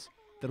neighborhoods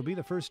that'll be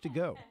the first to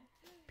go.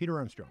 Peter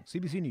Armstrong,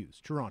 CBC News,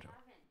 Toronto.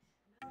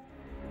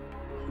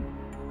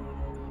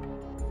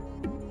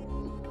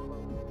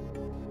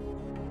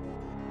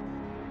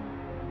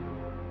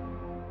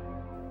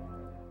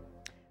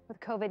 With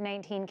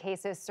COVID-19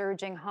 cases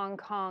surging, Hong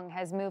Kong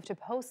has moved to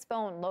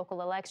postpone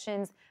local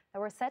elections that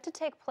were set to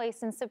take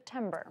place in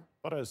September.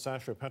 But as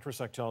Sasha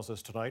Petrusek tells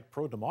us tonight,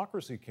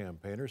 pro-democracy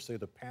campaigners say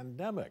the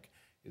pandemic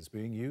is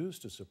being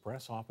used to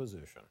suppress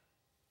opposition.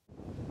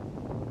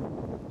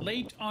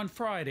 Late on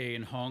Friday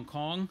in Hong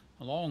Kong,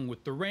 along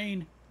with the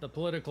rain, the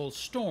political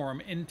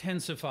storm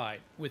intensified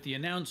with the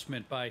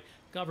announcement by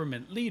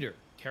government leader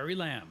Carrie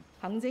Lam.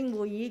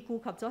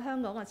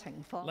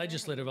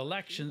 Legislative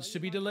elections to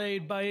be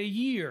delayed by a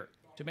year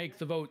to make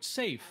the vote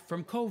safe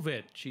from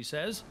COVID, she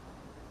says.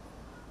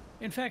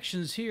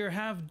 Infections here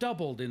have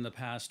doubled in the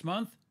past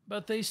month,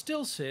 but they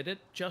still sit at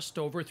just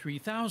over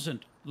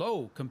 3,000,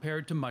 low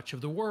compared to much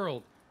of the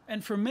world.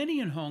 And for many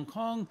in Hong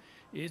Kong,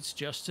 it's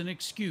just an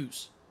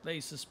excuse. They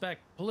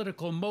suspect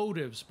political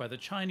motives by the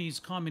Chinese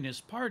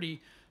Communist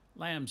Party,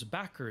 Lam's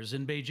backers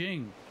in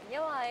Beijing.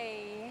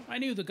 I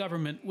knew the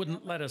government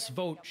wouldn't let us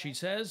vote, she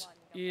says.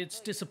 It's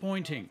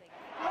disappointing.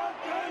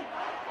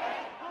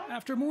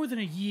 After more than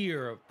a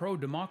year of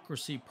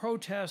pro-democracy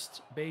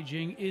protests,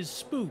 Beijing is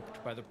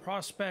spooked by the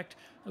prospect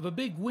of a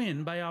big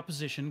win by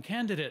opposition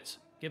candidates,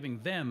 giving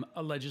them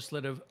a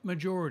legislative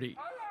majority.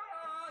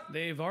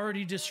 They've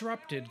already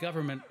disrupted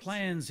government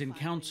plans in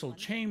council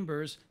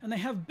chambers, and they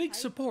have big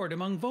support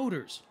among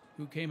voters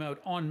who came out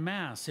en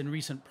masse in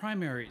recent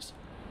primaries.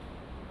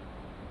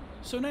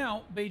 So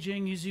now,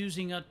 Beijing is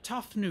using a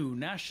tough new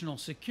national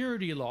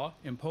security law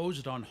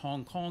imposed on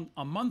Hong Kong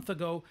a month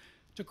ago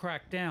to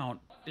crack down,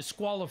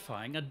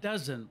 disqualifying a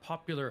dozen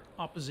popular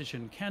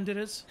opposition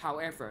candidates.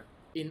 However,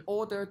 in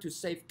order to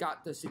safeguard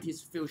the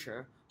city's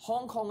future,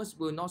 Hong Kongers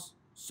will not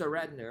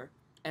surrender,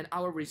 and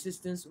our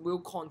resistance will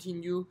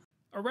continue.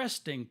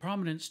 Arresting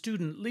prominent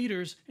student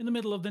leaders in the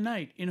middle of the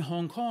night in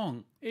Hong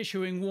Kong,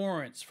 issuing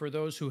warrants for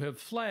those who have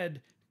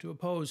fled to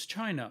oppose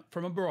China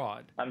from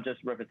abroad. I'm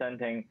just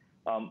representing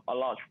a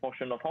large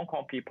portion of Hong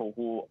Kong people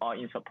who are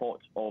in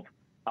support of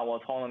our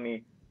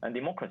autonomy and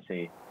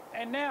democracy.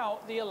 And now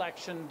the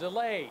election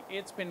delay.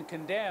 It's been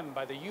condemned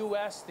by the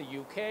US, the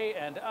UK,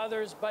 and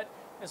others, but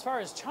as far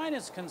as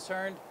China's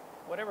concerned,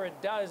 whatever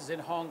it does in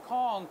Hong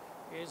Kong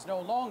is no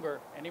longer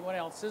anyone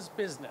else's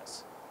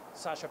business.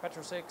 Sasha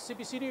Petrusik,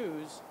 CBC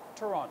News,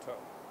 Toronto.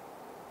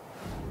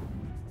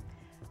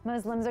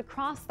 Muslims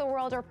across the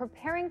world are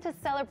preparing to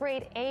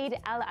celebrate Eid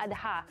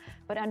al-Adha,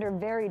 but under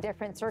very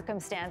different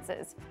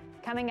circumstances.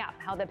 Coming up,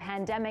 how the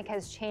pandemic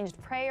has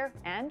changed prayer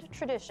and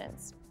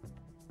traditions.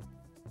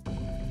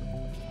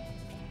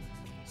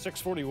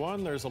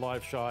 6:41, there's a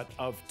live shot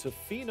of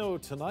Tofino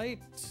tonight.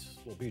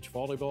 A little beach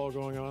volleyball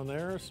going on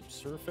there, some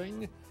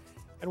surfing.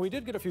 And we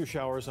did get a few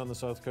showers on the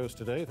south coast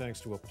today,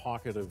 thanks to a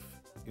pocket of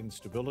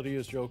instability,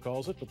 as Joe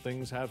calls it, but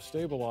things have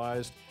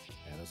stabilized,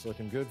 and it's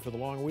looking good for the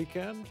long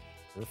weekend.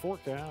 Their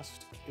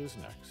forecast is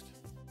next.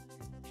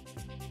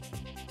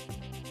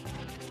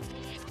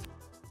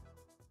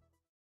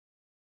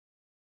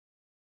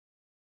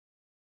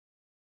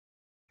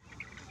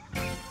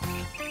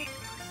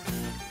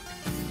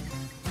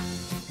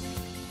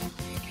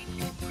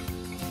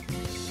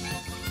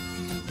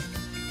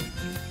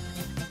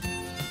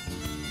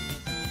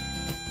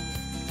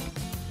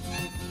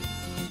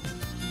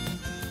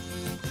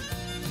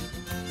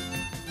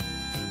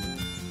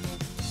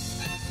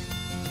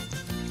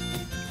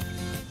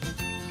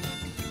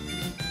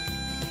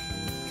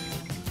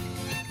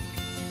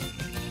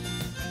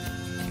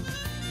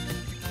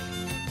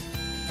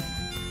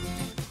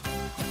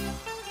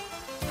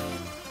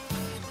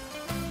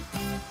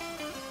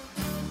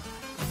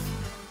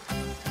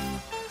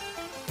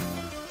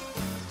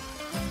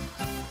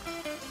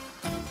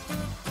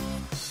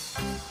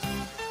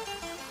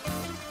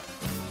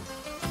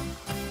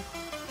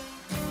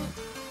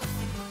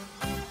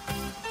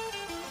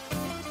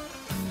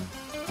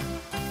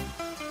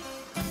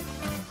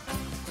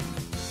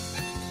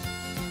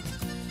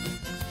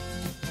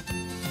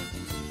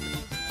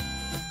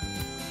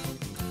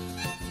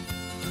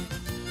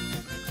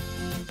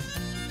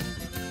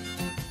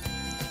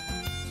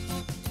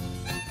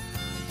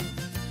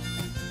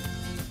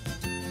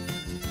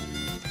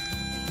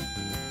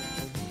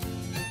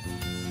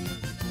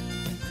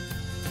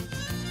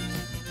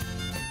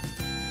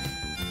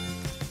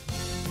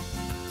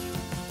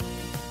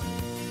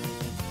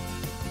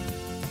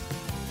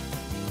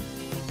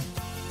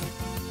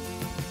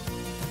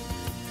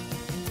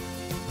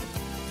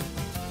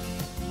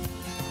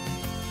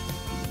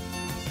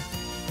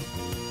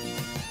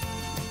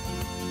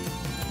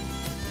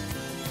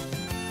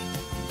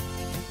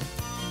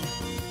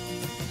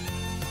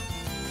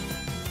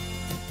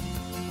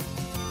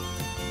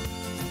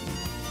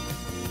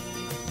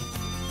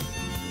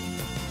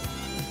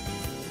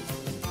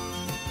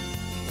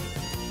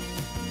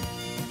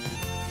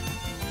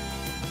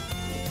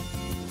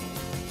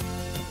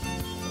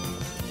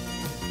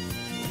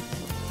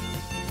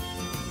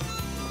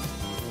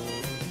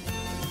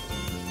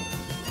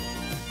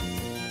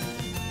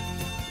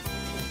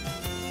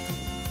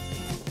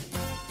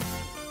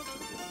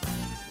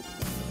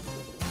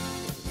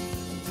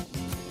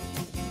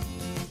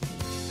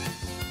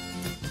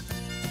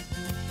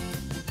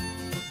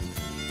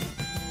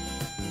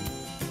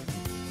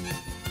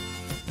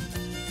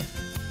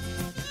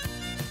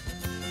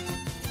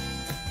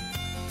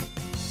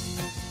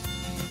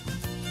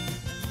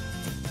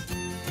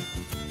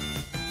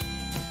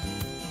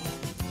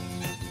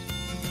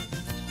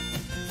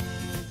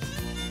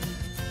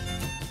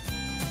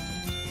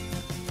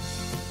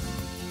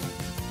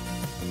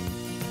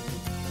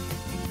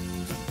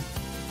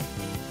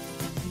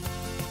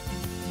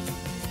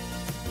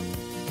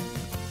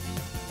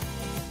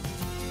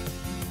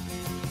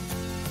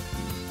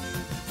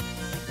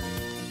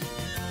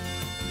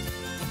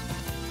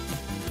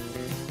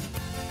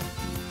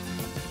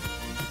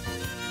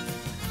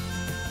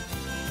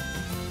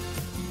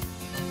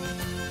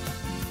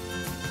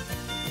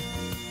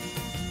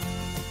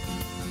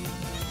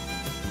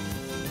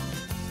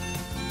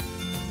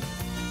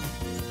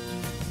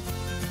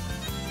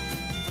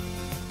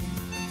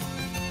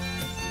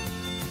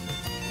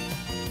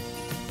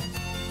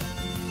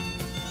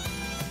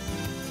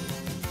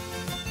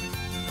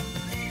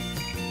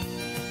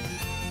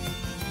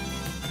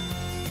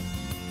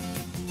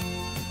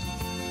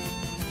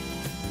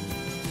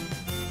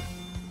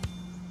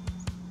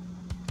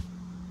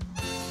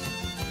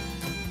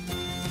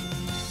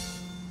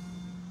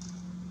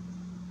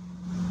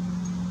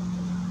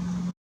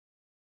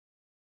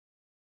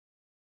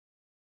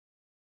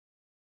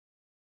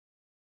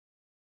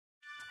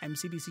 I'm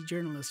CBC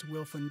journalist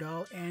Will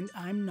Fundal, and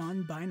I'm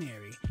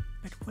non-binary.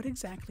 But what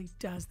exactly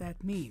does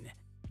that mean?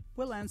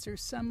 We'll answer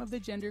some of the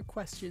gender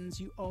questions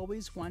you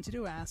always wanted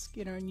to ask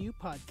in our new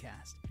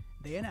podcast,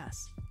 They and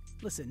Us.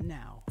 Listen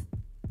now.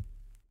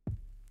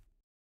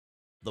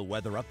 The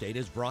weather update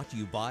is brought to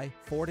you by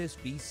Fortis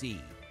BC.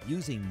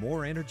 Using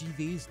more energy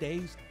these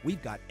days?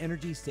 We've got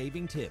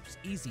energy-saving tips,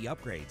 easy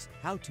upgrades,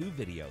 how-to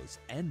videos,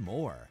 and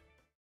more.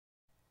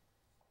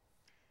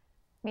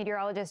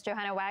 Meteorologist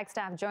Johanna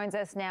Wagstaffe joins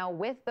us now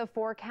with the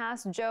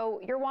forecast. Joe,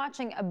 you're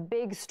watching a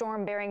big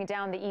storm bearing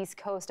down the east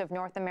coast of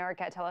North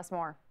America. Tell us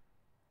more.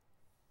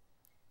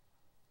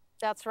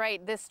 That's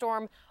right. This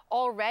storm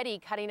already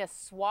cutting a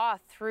swath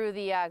through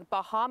the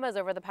Bahamas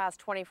over the past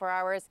 24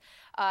 hours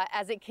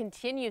as it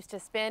continues to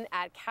spin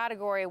at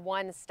Category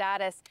 1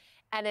 status.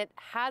 And it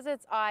has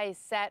its eyes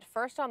set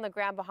first on the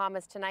Grand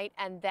Bahamas tonight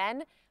and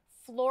then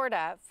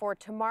Florida for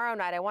tomorrow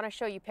night. I want to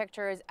show you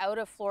pictures out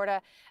of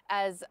Florida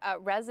as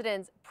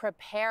residents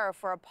prepare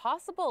for a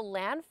possible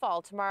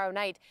landfall tomorrow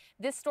night.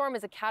 This storm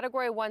is a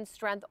Category 1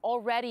 strength,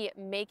 already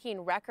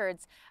making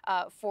records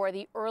for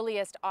the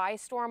earliest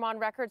ice storm on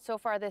record so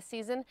far this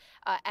season.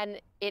 And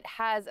it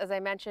has, as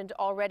I mentioned,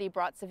 already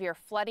brought severe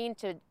flooding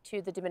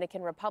to the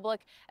Dominican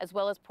Republic, as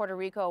well as Puerto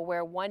Rico,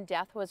 where one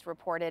death was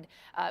reported.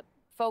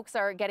 Folks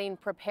are getting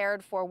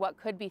prepared for what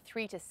could be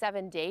 3 to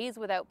 7 days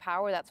without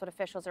power. That's what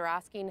officials are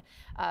asking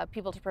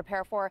people to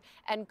prepare for.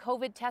 And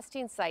COVID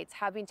testing sites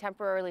have been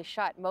temporarily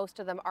shut. Most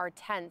of them are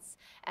tents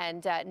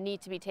and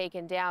need to be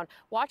taken down.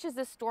 Watch as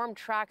this storm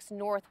tracks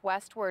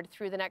northwestward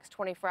through the next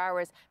 24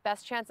 hours.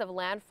 Best chance of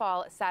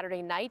landfall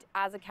Saturday night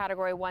as a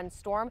Category 1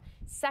 storm.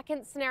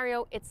 Second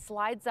scenario, it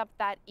slides up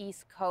that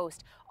east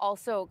coast,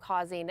 also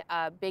causing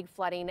big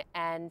flooding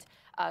and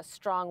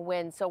strong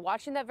winds. So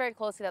watching that very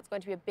closely. That's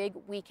going to be a big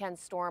weekend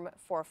storm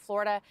for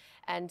Florida,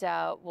 and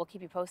we'll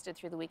keep you posted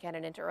through the weekend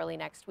and into early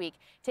next week.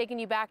 Taking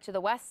you back to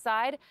the west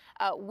side,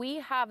 we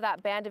have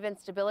that band of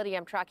instability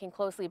I'm tracking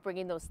closely,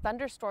 bringing those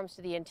thunderstorms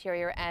to the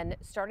interior and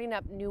starting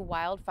up new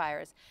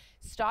wildfires.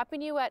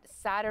 Stopping you at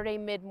Saturday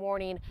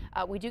mid-morning,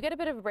 we do get a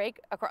bit of a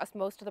break across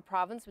most of the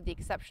province with the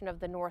exception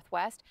of the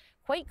northwest.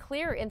 Quite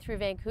clear in through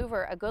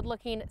Vancouver, a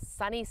good-looking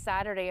sunny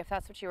Saturday if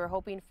that's what you were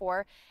hoping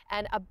for,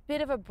 and a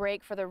bit of a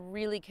break for the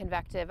really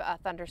convective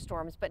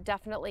thunderstorms, but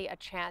definitely a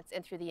chance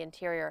in through the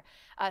interior.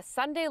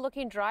 Sunday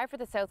looking dry for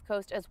the south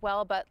coast as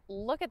well, but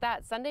look at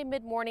that. Sunday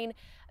mid-morning,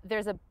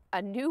 there's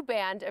a new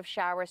band of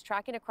showers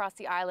tracking across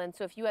the island.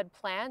 So if you had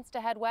plans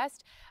to head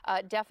west,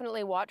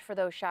 definitely watch for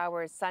those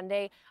showers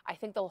Sunday. I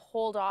think they'll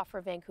hold off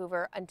for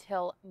Vancouver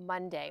until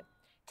Monday.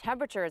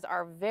 Temperatures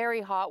are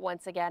very hot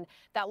once again.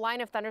 That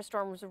line of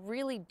thunderstorms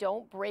really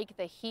don't break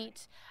the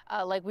heat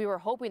like we were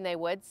hoping they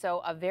would.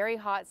 So a very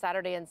hot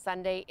Saturday and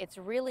Sunday. It's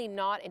really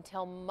not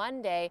until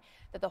Monday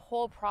that the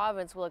whole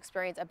province will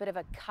experience a bit of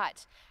a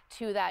cut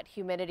to that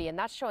humidity, and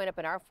that's showing up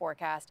in our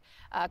forecast.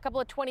 A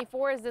couple of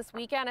 24s this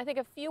weekend. I think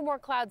a few more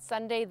clouds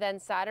Sunday than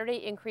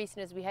Saturday,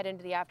 increasing as we head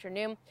into the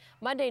afternoon.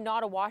 Monday,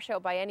 not a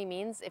washout by any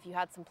means if you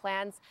had some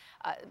plans.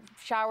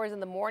 Showers in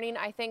the morning,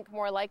 I think,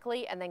 more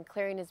likely, and then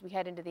clearing as we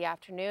head into the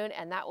afternoon,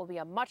 and that will be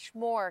a much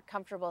more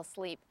comfortable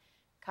sleep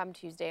come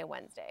Tuesday and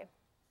Wednesday.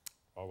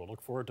 Well, we'll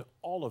look forward to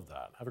all of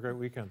that. Have a great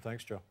weekend.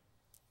 Thanks, Joe.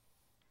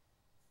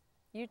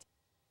 You too.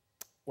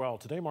 Well,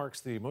 today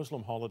marks the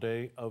Muslim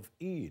holiday of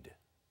Eid.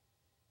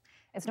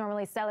 It's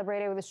normally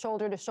celebrated with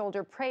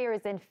shoulder-to-shoulder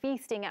prayers and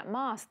feasting at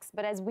mosques,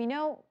 but as we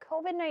know,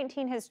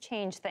 COVID-19 has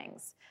changed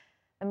things.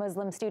 The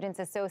Muslim Students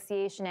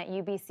Association at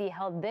UBC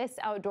held this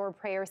outdoor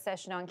prayer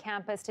session on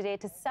campus today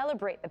to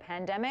celebrate the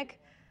pandemic.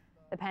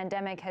 The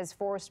pandemic has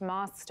forced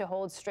mosques to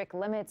hold strict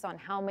limits on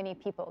how many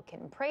people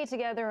can pray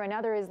together, and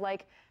others,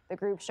 like the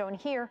group shown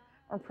here,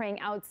 are praying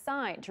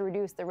outside to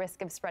reduce the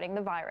risk of spreading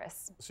the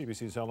virus.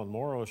 CBC's Ellen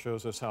Morrow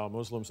shows us how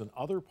Muslims in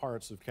other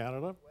parts of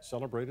Canada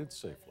celebrated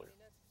safely.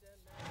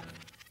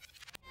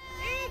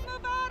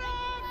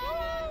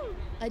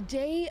 A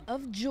day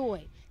of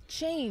joy,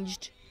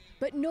 changed,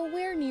 but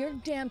nowhere near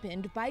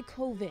dampened by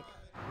COVID.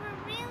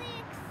 We're really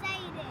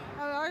excited.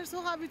 I'm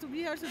so happy to be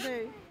here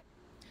today.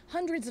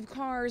 Hundreds of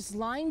cars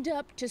lined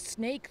up to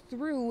snake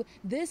through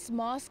this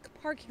mosque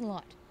parking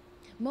lot.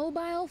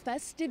 Mobile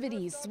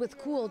festivities with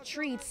cool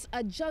treats,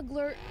 a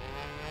juggler,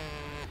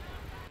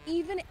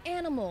 even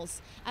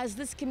animals, as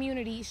this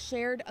community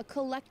shared a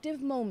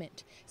collective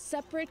moment,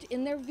 separate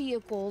in their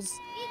vehicles,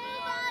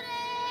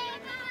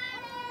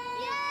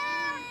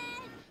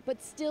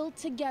 but still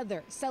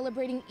together,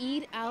 celebrating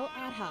Eid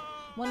al-Adha,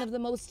 one of the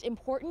most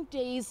important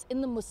days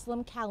in the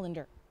Muslim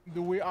calendar.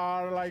 We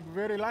are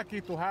very lucky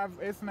to have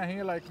Isna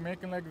here,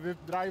 making this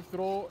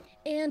drive-through.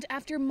 And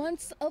after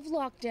months of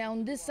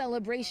lockdown, this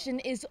celebration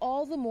is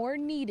all the more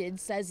needed,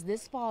 says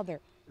this father.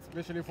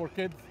 Especially for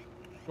kids,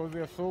 because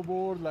they're so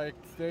bored,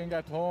 staying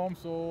at home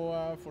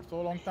for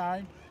so long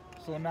time.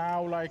 So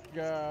now,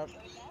 to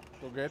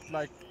get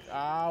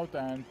out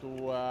and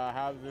to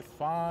have this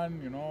fun,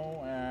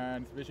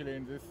 and especially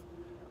in this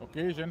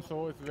occasion,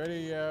 so it's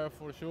very,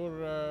 for sure,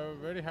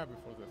 very happy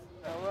for this.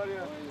 How are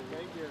you?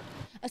 Thank you.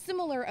 A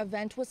similar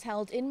event was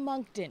held in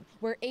Moncton,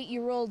 where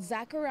 8-year-old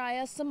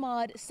Zachariah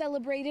Samad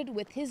celebrated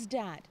with his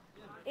dad.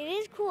 It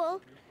is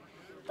cool,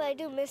 but I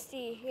do miss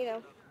the,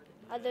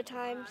 other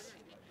times.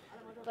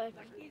 But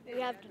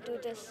we have to do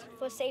this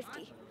for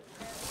safety.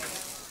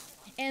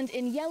 And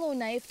in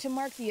Yellowknife, to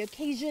mark the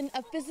occasion,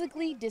 a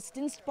physically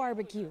distanced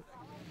barbecue.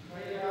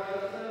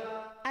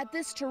 At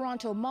this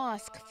Toronto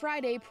mosque,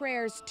 Friday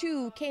prayers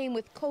too came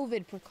with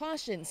COVID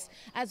precautions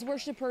as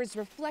worshippers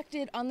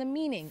reflected on the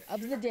meaning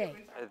of the day.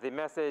 The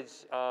message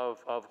of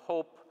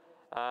hope,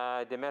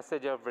 the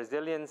message of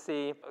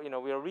resiliency.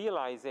 We are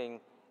realizing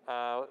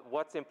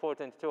what's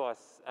important to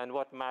us and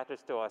what matters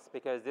to us,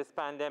 because this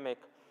pandemic,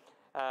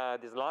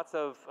 there's lots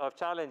of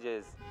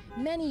challenges.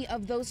 Many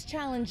of those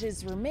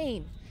challenges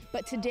remain,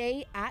 but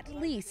today, at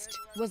least,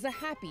 was a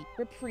happy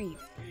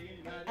reprieve.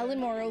 Ellen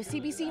Morrow,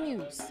 CBC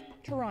News,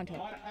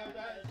 Toronto.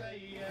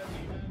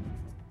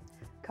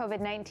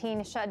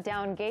 COVID-19 shut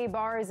down gay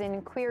bars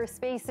and queer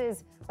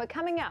spaces, but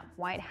coming up,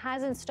 why it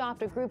hasn't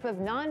stopped a group of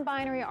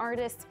non-binary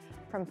artists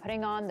from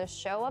putting on the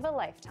show of a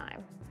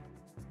lifetime.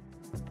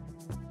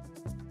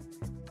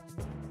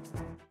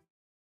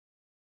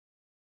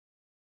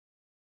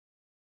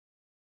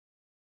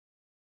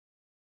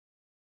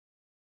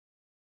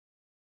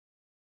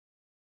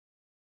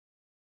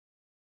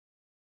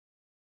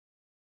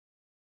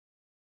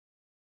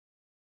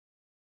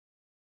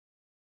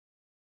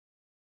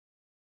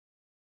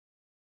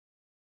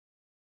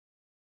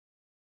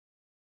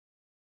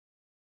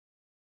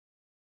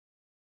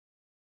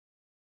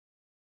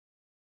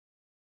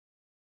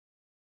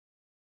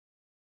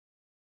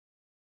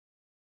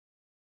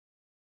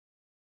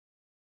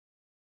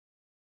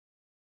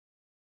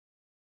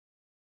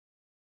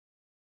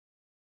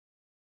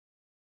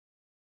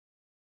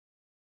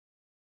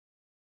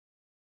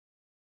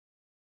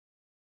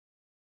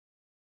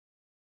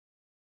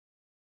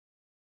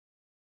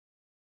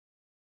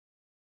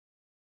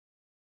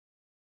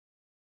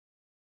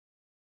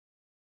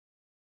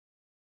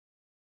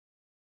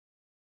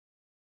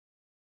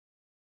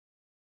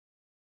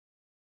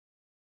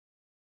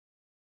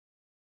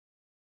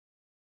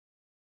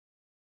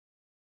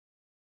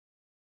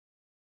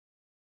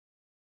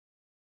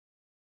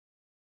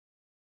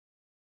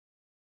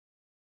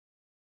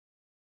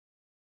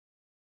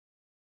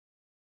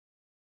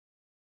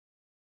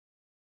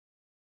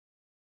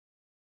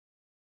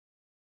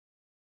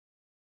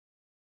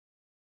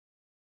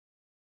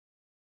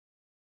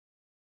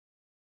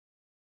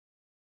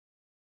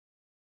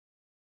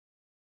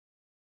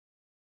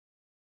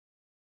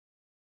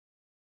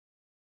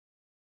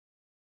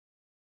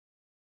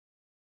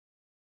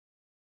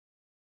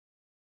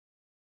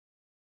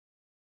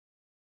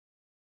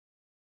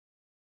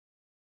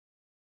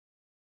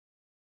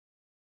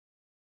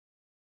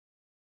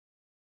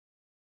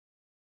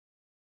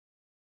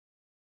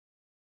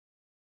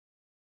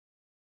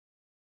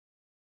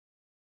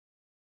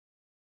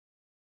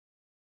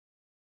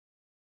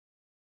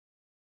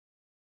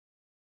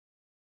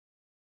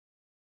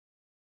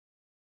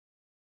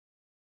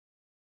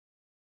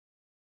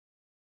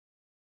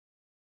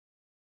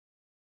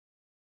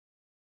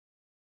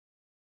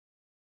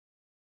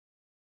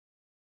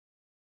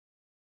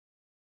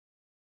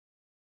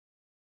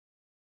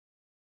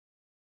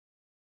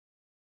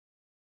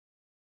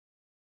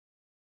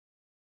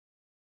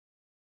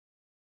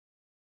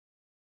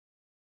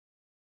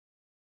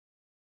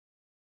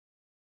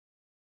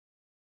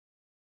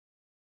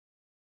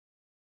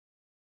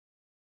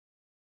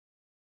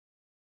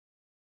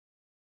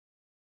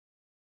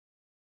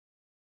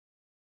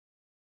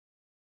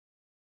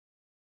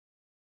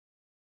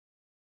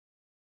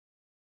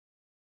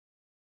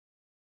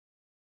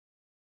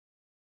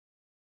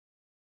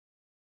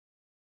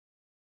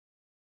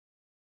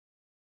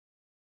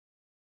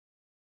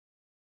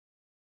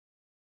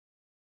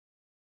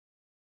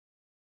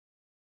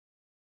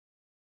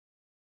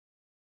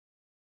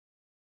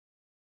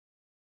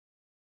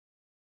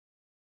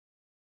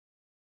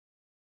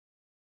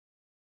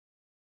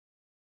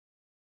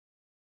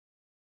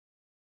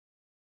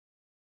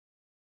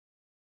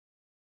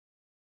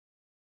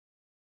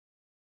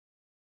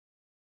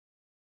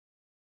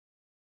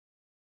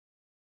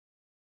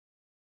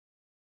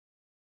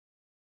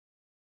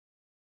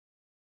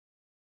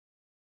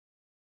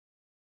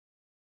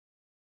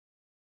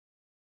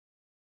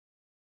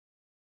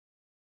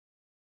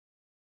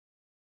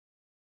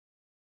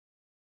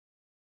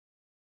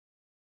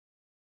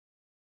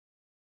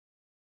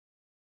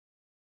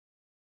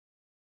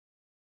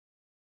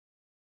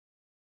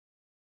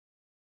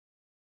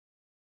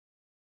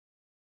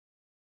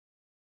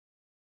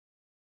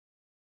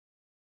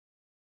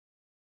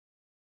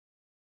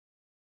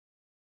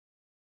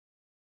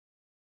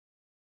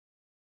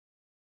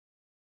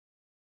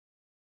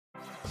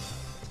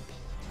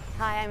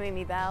 Hi, I'm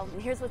Amy Bell, and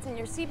here's what's in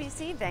your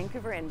CBC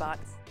Vancouver inbox.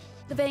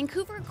 The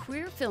Vancouver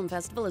Queer Film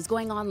Festival is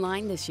going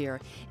online this year.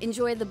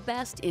 Enjoy the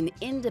best in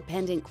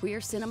independent queer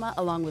cinema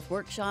along with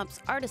workshops,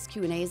 artist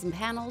Q&As, and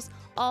panels,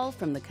 all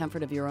from the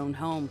comfort of your own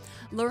home.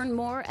 Learn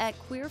more at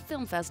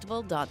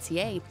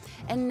queerfilmfestival.ca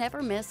and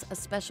never miss a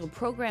special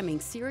programming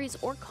series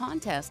or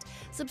contest.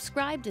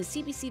 Subscribe to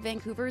CBC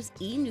Vancouver's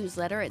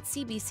e-newsletter at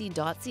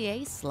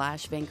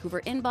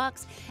cbc.ca/Vancouver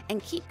inbox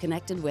and keep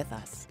connected with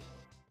us.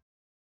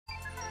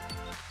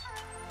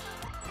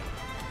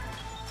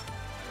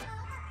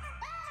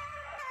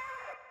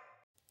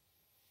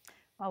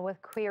 Well,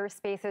 with queer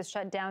spaces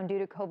shut down due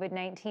to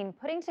COVID-19,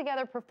 putting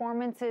together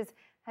performances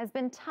has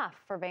been tough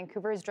for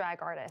Vancouver's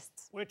drag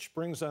artists. Which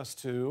brings us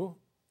to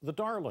the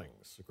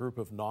Darlings, a group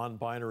of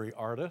non-binary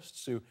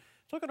artists who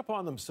took it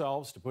upon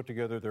themselves to put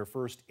together their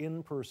first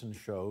in-person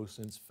show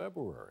since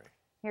February.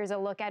 Here's a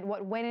look at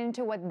what went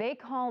into what they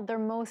called their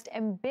most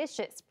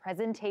ambitious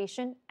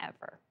presentation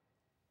ever.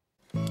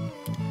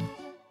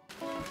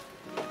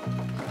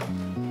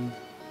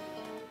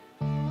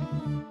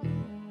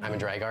 I'm a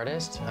drag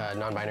artist, a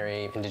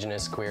non-binary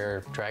Indigenous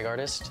queer drag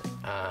artist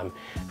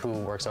who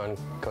works on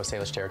Coast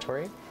Salish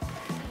territory.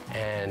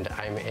 And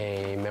I'm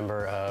a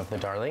member of the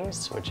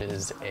Darlings, which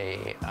is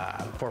a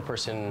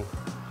four-person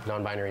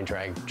non-binary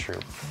drag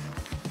troupe.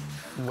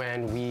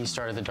 When we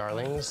started the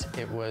Darlings,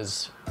 it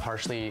was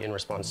partially in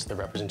response to the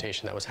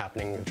representation that was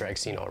happening in the drag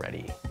scene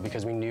already,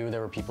 because we knew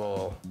there were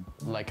people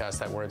like us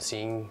that weren't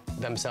seeing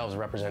themselves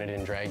represented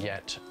in drag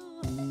yet.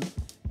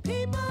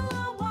 People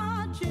are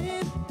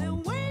watching, they're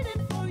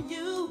waiting for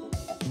you,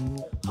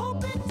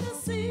 hoping to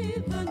see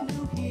the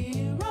new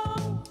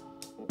hero.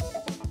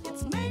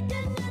 It's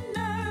making you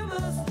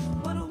nervous,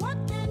 but what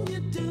can you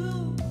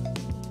do?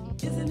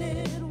 Isn't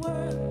it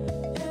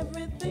worth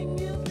everything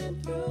you've been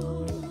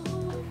through?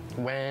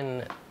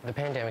 When the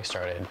pandemic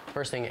started,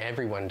 first thing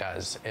everyone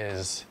does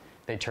is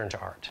they turn to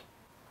art.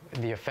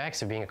 The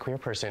effects of being a queer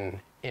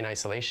person in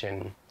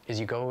isolation is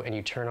you go and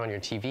you turn on your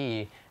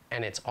TV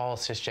and it's all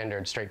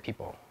cisgendered straight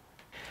people.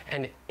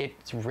 And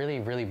it's really,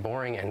 really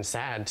boring and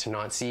sad to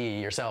not see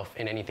yourself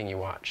in anything you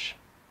watch.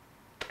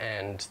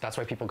 And that's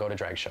why people go to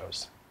drag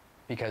shows,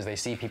 because they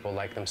see people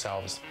like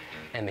themselves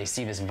and they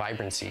see this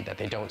vibrancy that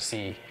they don't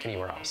see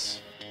anywhere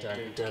else.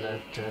 Danger.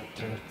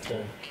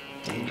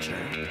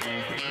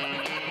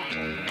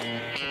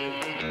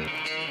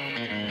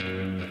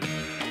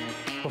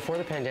 Before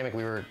the pandemic,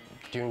 we were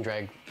doing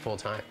drag full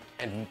time.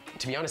 And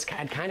to be honest,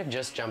 I'd kind of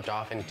just jumped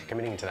off into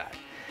committing to that.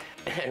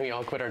 And we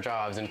all quit our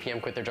jobs, and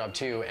PM quit their job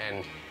too,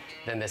 and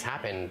then this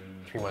happened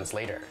 3 months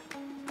later.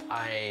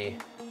 I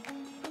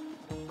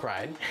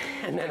cried,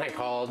 and then I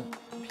called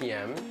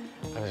PM.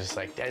 I was just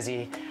like,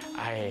 Desi,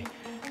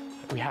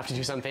 we have to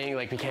do something.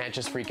 Like, we can't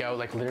just freak out.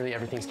 Like, literally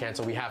everything's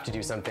canceled. We have to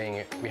do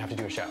something. We have to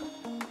do a show.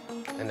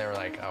 And they were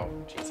like, oh,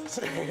 Jesus.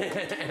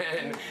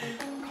 And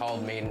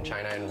called Made in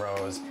China and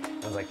Rose.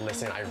 I was like,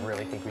 listen, I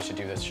really think we should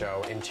do this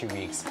show in 2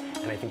 weeks,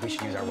 and I think we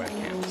should use our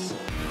webcams.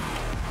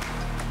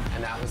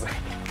 And that was like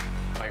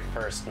my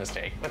first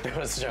mistake with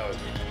those shows.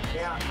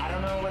 Yeah, I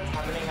don't know what's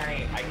happening.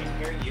 I can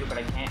hear you, but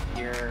I can't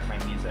hear my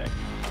music.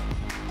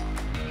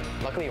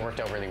 Luckily, it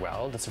worked out really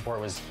well. The support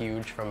was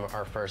huge from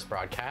our first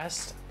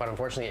broadcast, but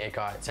unfortunately, it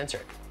got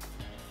censored.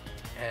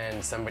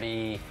 And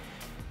somebody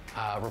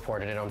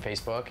reported it on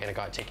Facebook, and it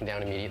got taken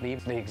down immediately.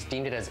 They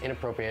deemed it as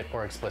inappropriate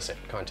or explicit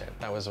content.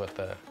 That was what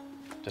the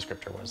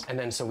descriptor was. And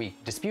then so we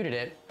disputed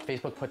it.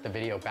 Facebook put the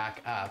video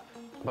back up,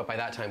 but by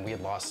that time, we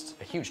had lost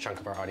a huge chunk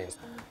of our audience.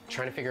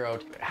 Trying to figure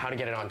out how to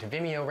get it onto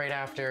Vimeo right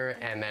after,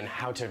 and then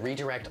how to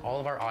redirect all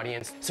of our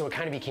audience. So it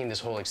kind of became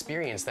this whole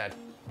experience that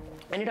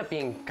ended up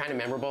being kind of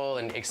memorable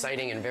and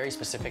exciting and very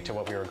specific to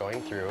what we were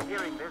going through.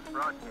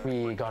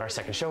 We got our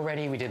second show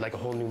ready. We did like a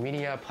whole new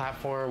media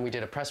platform. We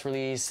did a press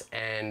release,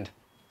 and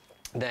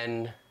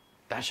then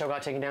that show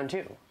got taken down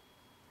too.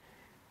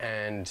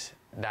 And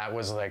that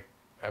was like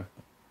a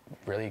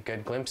really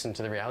good glimpse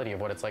into the reality of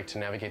what it's like to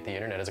navigate the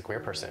internet as a queer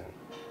person.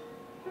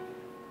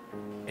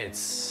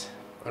 It's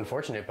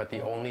unfortunate, but the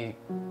only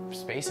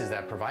spaces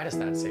that provide us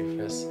that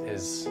safeness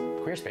is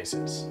queer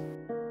spaces.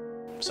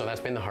 So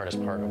that's been the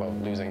hardest part about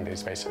losing these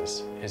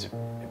spaces, is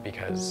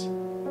because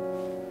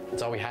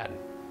it's all we had.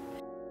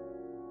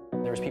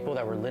 There was people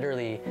that were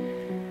literally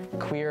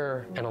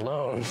queer and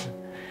alone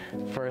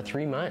for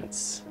 3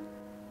 months.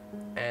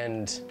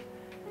 And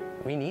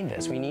we need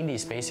this. We need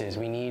these spaces.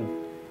 We need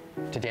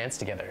to dance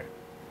together.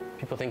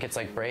 People think it's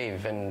like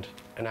brave and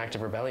an act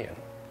of rebellion,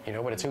 you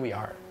know, but it's who we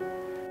are.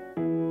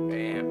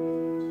 Bam.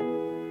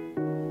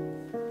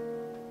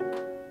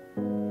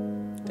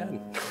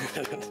 Done.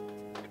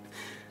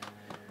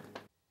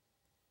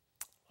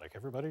 Like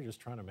everybody, just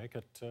trying to make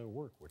it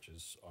work, which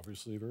is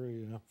obviously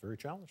very, very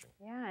challenging.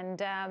 Yeah, and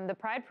the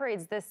Pride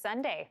Parade's this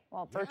Sunday.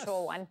 Well,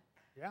 virtual one.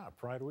 Yeah,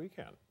 Pride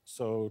weekend.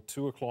 So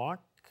 2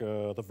 o'clock,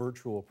 the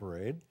virtual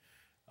parade.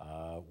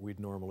 We'd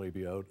normally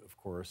be out, of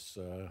course,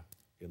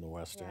 in the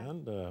West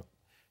End,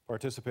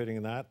 participating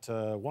in that.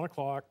 1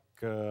 o'clock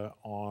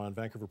on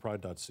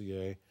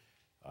vancouverpride.ca,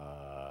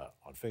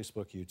 on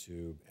Facebook,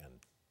 YouTube,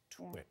 and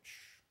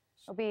Twitch.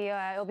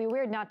 It'll be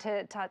weird not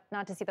to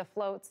see the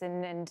floats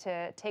and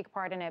to take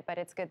part in it, but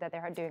it's good that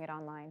they're doing it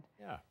online.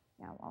 Yeah.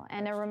 Yeah. Well,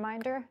 and a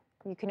reminder,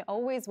 you can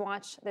always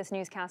watch this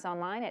newscast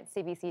online at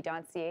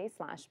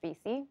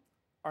cbc.ca/BC.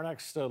 Our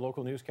next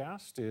local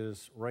newscast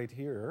is right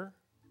here.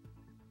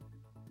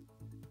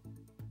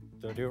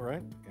 Did I do it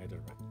right? Yeah, I did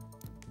it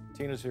right.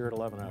 Tina's here at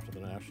 11 after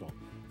the National.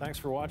 Thanks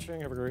for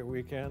watching. Have a great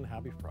weekend.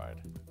 Happy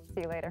Pride.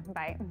 See you later.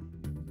 Bye.